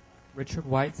 Richard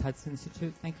White's Hudson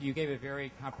Institute. Thank you. You gave a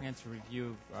very comprehensive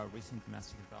review of recent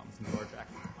domestic developments in Georgia,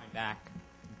 actually going back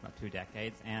about 2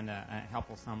 decades, and a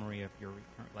helpful summary of your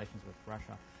current relations with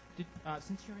Russia.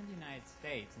 Since you're in the United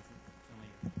States, since it's certainly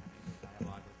you're having a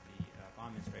dialogue with the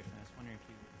Obama administration, I was wondering if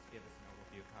you could give us an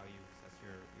overview of how you assess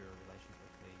your relations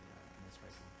with the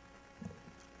administration.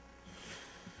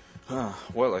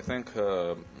 Well, I think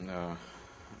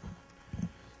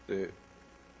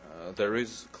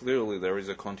there is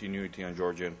a continuity on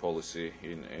Georgian policy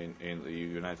in the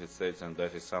United States, and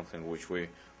that is something which we,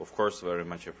 of course, very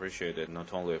much appreciate. And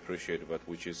not only appreciate, but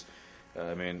which is,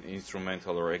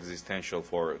 instrumental or existential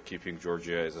for keeping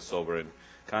Georgia as a sovereign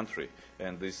country.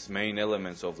 And these main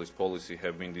elements of this policy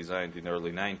have been designed in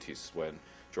early 90s when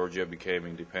Georgia became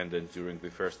independent during the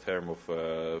first term of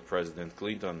President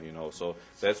Clinton, So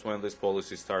that's when this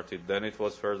policy started. Then it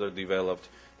was further developed.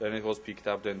 Then it was picked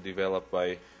up and developed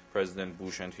by President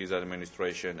Bush and his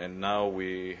administration. And now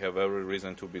we have every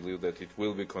reason to believe that it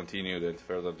will be continued and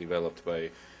further developed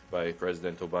by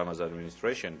President Obama's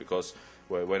administration. Because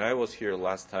when I was here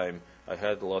last time, I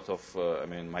had a lot of,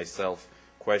 myself,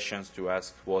 questions to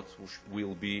ask what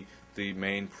will be the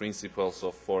main principles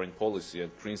of foreign policy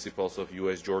and principles of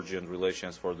U.S.-Georgian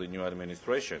relations for the new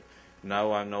administration.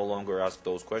 Now I'm no longer asked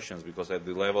those questions because at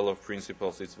the level of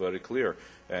principles it's very clear.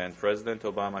 And President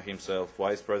Obama himself,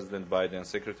 Vice President Biden,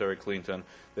 Secretary Clinton,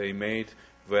 they made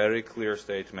very clear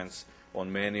statements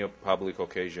on many public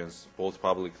occasions, both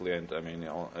publicly and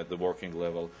at the working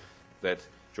level, that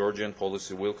Georgian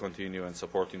policy will continue and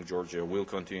supporting Georgia will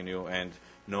continue, and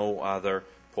no other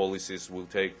policies will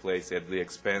take place at the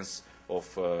expense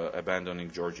of abandoning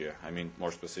Georgia.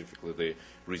 More specifically, the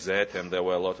reset, and there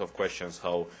were a lot of questions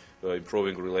how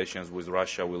improving relations with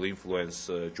Russia will influence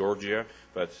Georgia.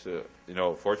 But,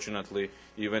 fortunately,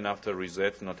 even after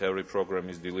reset, not every program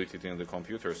is deleted in the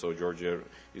computer. So Georgia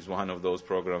is one of those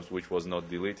programs which was not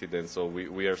deleted, and so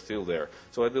we are still there.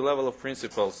 So at the level of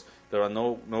principles, there are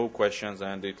no questions,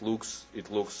 and it looks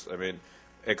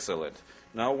excellent.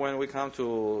 Now, when we come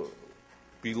to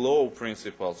below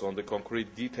principles, on the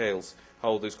concrete details,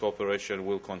 how this cooperation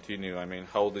will continue,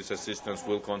 how this assistance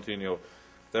will continue,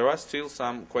 there are still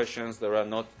some questions. There are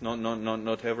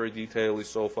not every detail is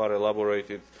so far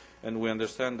elaborated, and we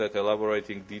understand that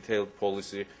elaborating detailed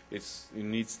policy it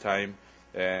needs time,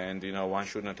 and one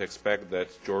should not expect that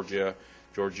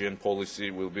Georgian policy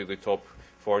will be the top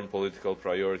foreign political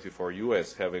priority for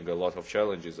U.S., having a lot of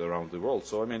challenges around the world.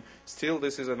 So, still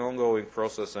this is an ongoing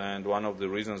process, and one of the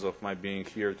reasons of my being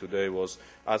here today was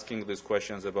asking these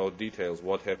questions about details.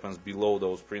 What happens below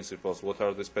those principles? What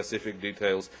are the specific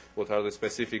details? What are the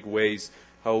specific ways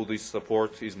how this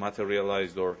support is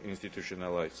materialized or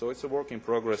institutionalized? So it's a work in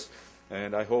progress,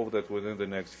 and I hope that within the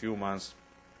next few months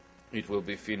it will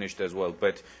be finished as well.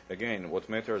 But again, what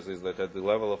matters is that at the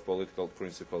level of political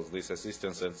principles, this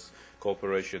assistance and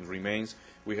cooperation remains.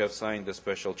 We have signed a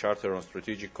special charter on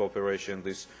strategic cooperation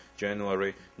this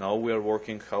January. Now we are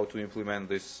working how to implement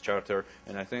this charter,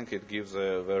 and I think it gives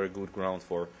a very good ground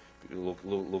for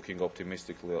looking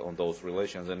optimistically on those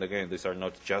relations. And again, these are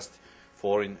not just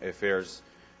foreign affairs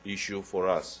issue for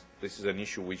us. This is an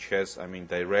issue which has,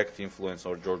 direct influence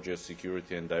on Georgia's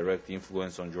security and direct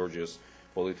influence on Georgia's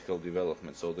political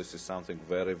development. So this is something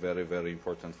very, very, very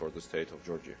important for the state of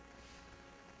Georgia.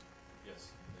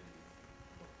 Yes.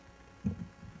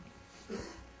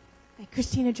 Hi,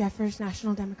 Christina Jeffers,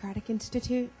 National Democratic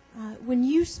Institute. When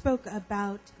you spoke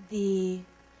about the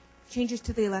changes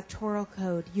to the Electoral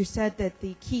Code, you said that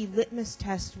the key litmus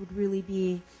test would really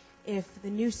be if the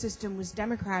new system was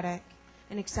democratic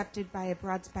and accepted by a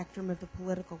broad spectrum of the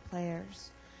political players.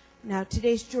 Now,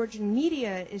 today's Georgian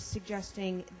media is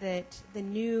suggesting that the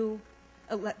new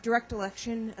direct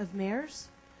election of mayors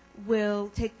will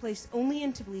take place only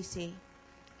in Tbilisi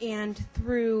and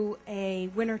through a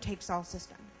winner-takes-all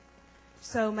system.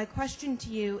 So my question to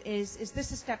you is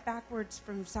this a step backwards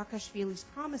from Saakashvili's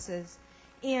promises?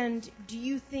 And do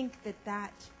you think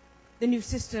that the new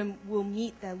system will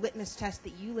meet the litmus test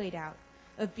that you laid out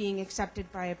of being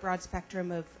accepted by a broad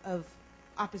spectrum of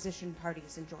opposition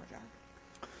parties in Georgia?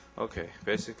 Okay,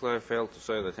 basically I failed to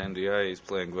say that NDI is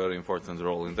playing a very important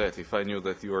role in that. If I knew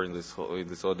that you were in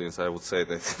this audience, I would say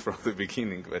that from the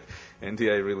beginning. But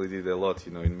NDI really did a lot,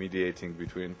 in mediating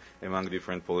among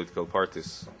different political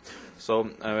parties. So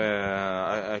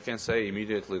I can say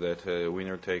immediately that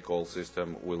winner-take-all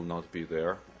system will not be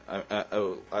there.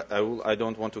 I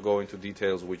don't want to go into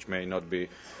details which may not be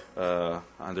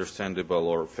understandable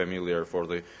or familiar for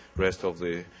the rest of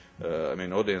the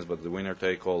audience, but the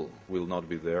winner-take-all will not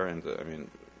be there, and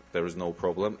there is no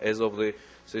problem as of the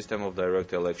system of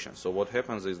direct election. So what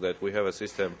happens is that we have a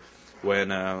system when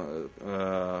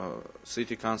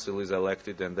city council is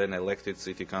elected, and then elected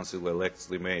city council elects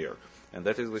the mayor. And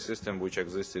that is the system which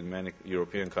exists in many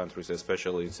European countries,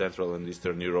 especially in Central and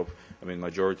Eastern Europe.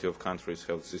 Majority of countries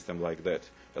have a system like that.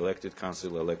 Elected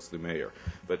council elects the mayor.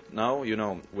 But now,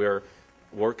 we are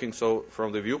working, so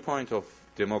from the viewpoint of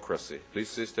democracy, this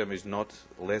system is not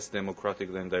less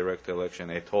democratic than direct election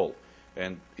at all.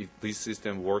 And this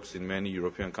system works in many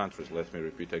European countries, let me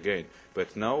repeat again.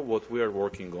 But now what we are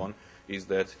working on is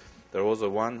that there was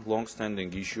one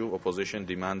long-standing issue, opposition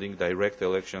demanding direct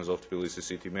elections of Tbilisi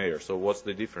city mayor. So what's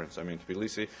the difference?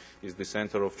 Tbilisi is the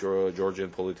center of Georgian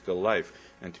political life,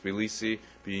 and Tbilisi,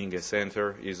 being a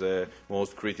center, is a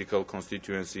most critical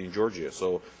constituency in Georgia.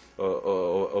 So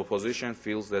opposition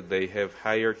feels that they have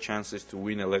higher chances to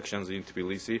win elections in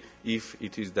Tbilisi if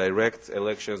it is direct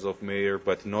elections of mayor,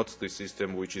 but not the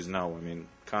system which is now,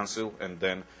 council and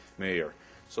then mayor.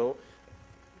 So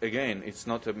again, it's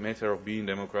not a matter of being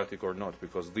democratic or not,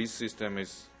 because this system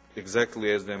is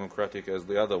exactly as democratic as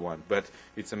the other one, but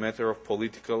it's a matter of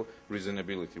political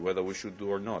reasonability, whether we should do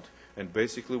or not. And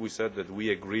basically we said that we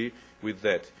agree with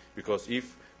that, because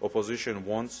if opposition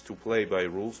wants to play by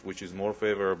rules which is more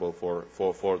favorable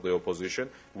for the opposition,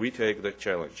 we take that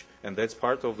challenge. And that's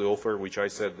part of the offer which I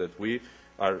said that we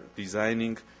are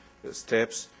designing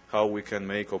steps how we can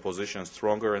make opposition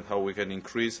stronger and how we can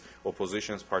increase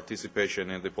opposition's participation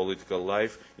in the political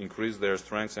life, increase their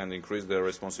strengths and increase their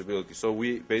responsibility. So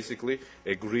we basically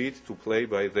agreed to play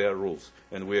by their rules,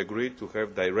 and we agreed to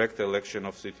have direct election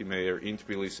of city mayor in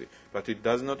Tbilisi. But it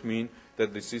does not mean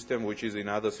that the system which is in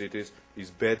other cities is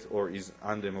bad or is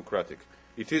undemocratic.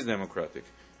 It is democratic,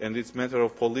 and it's a matter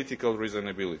of political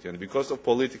reasonability. And because of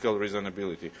political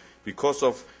reasonability, because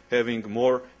of having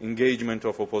more engagement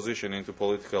of opposition into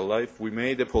political life, we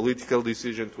made a political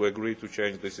decision to agree to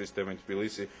change the system in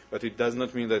Tbilisi, but it does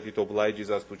not mean that it obliges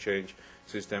us to change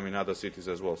system in other cities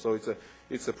as well. So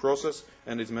it's a process,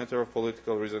 and it's a matter of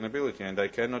political reasonability, and I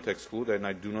cannot exclude, and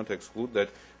I do not exclude,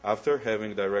 that after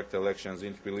having direct elections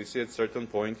in Tbilisi, at a certain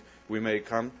point we may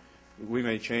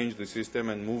change the system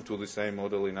and move to the same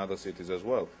model in other cities as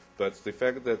well. But the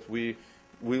fact that we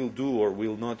will do or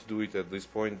will not do it at this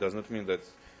point does not mean that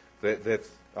that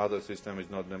other system is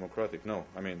not democratic. No,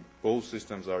 both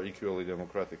systems are equally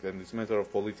democratic, and it's a matter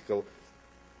of political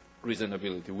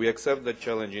reasonability. We accept that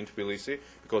challenge in Tbilisi,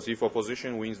 because if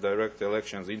opposition wins direct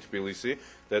elections in Tbilisi,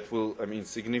 that will,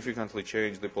 significantly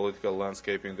change the political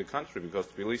landscape in the country, because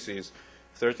Tbilisi is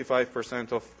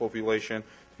 35% of population.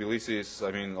 Tbilisi is,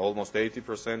 almost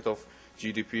 80% of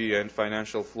GDP and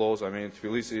financial flows.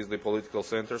 Tbilisi is the political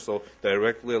center, so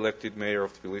directly elected mayor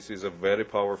of Tbilisi is a very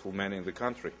powerful man in the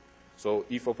country. So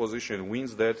if opposition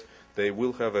wins that, they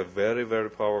will have a very, very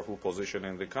powerful position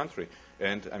in the country.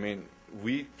 And,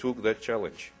 we took that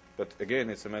challenge. But again,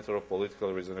 it's a matter of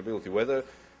political reasonability.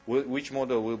 Which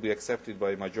model will be accepted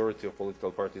by majority of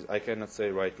political parties, I cannot say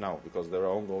right now, because there are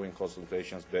ongoing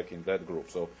consultations back in that group.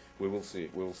 So we will see.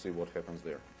 We will see what happens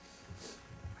there.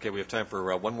 Okay, we have time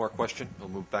for one more question. We'll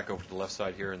move back over to the left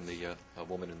side here, and the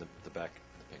woman in the back,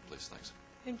 please. Thanks.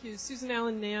 Thank you. Susan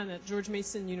Allen Nan at George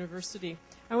Mason University.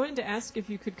 I wanted to ask if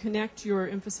you could connect your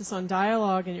emphasis on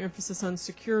dialogue and your emphasis on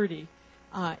security.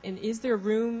 And is there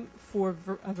room for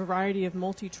a variety of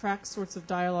multi-track sorts of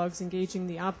dialogues engaging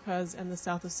the Abkhaz and the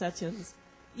South Ossetians,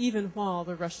 even while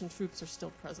the Russian troops are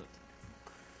still present?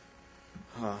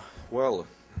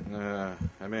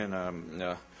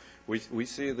 We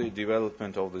see the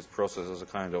development of this process as a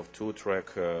kind of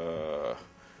two-track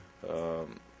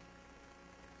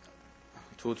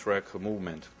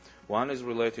movement. One is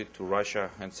related to Russia,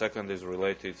 and second is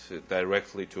related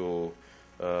directly to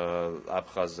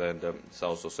Abkhaz and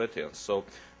South Ossetians. So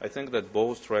I think that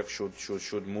both tracks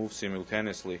should move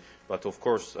simultaneously. But of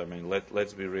course, I mean,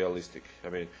 let's be realistic. I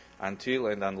mean, until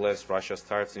and unless Russia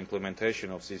starts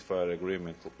implementation of ceasefire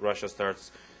agreement, Russia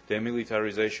starts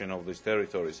demilitarization of these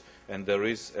territories, and there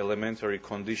is elementary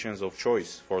conditions of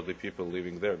choice for the people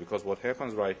living there. Because what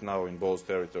happens right now in both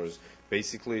territories,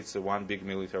 basically it's a one big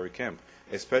military camp.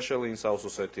 Especially in South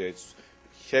Ossetia, it's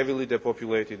heavily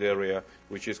depopulated area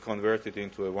which is converted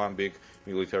into a one big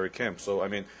military camp. So I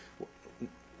mean,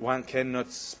 one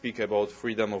cannot speak about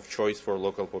freedom of choice for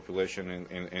local population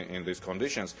in these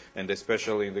conditions, and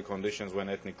especially in the conditions when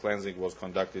ethnic cleansing was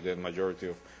conducted and majority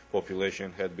of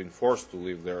population had been forced to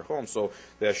leave their homes. So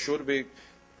there should be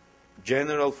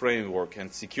general framework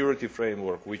and security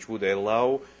framework which would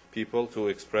allow people to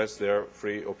express their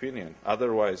free opinion.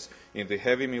 Otherwise, in the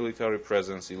heavy military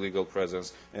presence, illegal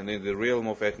presence, and in the realm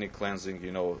of ethnic cleansing,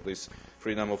 you know, this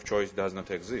freedom of choice does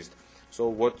not exist. So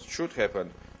what should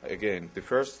happen? Again, the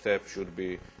first step should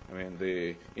be, I mean,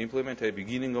 the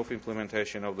beginning of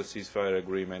implementation of the ceasefire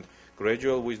agreement,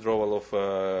 gradual withdrawal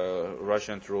of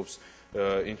Russian troops,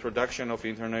 introduction of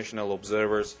international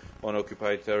observers on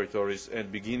occupied territories,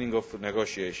 and beginning of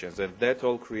negotiations. And that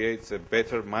all creates a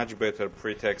better, much better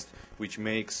pretext which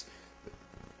makes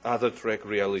other track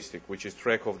realistic, which is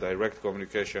track of direct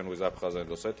communication with Abkhaz and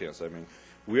Ossetians. I mean,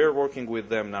 we are working with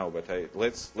them now, but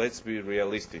let's be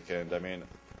realistic, and I mean,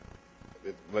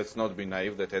 let's not be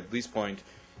naive that at this point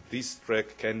this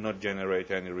track cannot generate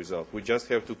any result. We just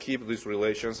have to keep these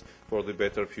relations for the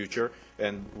better future,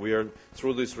 and we are,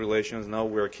 through these relations now,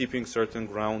 we are keeping certain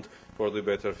ground for the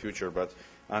better future. But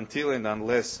until and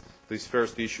unless this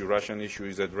first issue, Russian issue,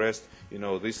 is addressed, you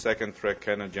know, this second track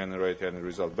cannot generate any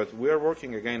result. But we are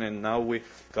working again, and now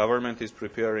government is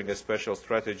preparing a special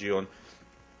strategy on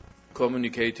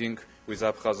communicating with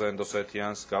Abkhaz and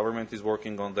Ossetians. Government is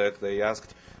working on that. They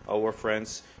asked our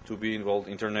friends to be involved,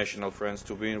 international friends,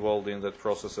 to be involved in that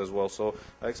process as well. So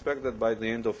I expect that by the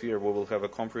end of the year we will have a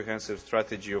comprehensive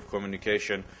strategy of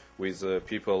communication with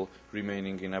people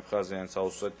remaining in Abkhazia and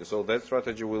South Ossetia. So that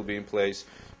strategy will be in place.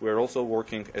 We are also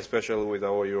working, especially with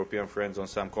our European friends, on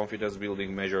some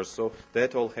confidence-building measures. So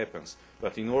that all happens.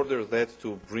 But in order that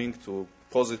to bring to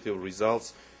positive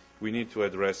results, we need to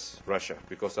address Russia,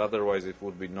 because otherwise it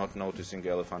would be not noticing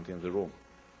elephant in the room.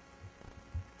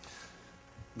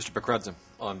 Mr. Bakradze,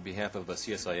 on behalf of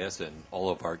CSIS and all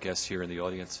of our guests here in the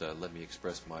audience, let me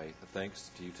express my thanks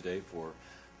to you today for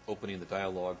opening the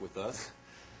dialogue with us.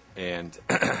 And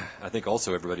I think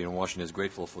also everybody in Washington is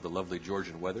grateful for the lovely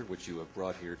Georgian weather, which you have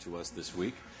brought here to us this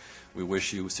week. We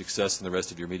wish you success in the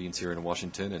rest of your meetings here in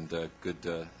Washington, and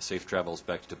good, safe travels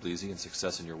back to Tbilisi, and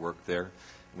success in your work there.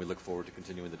 And we look forward to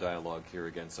continuing the dialogue here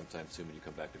again sometime soon when you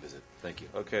come back to visit. Thank you.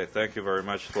 Okay, thank you very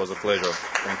much. It was a pleasure.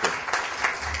 Thank you.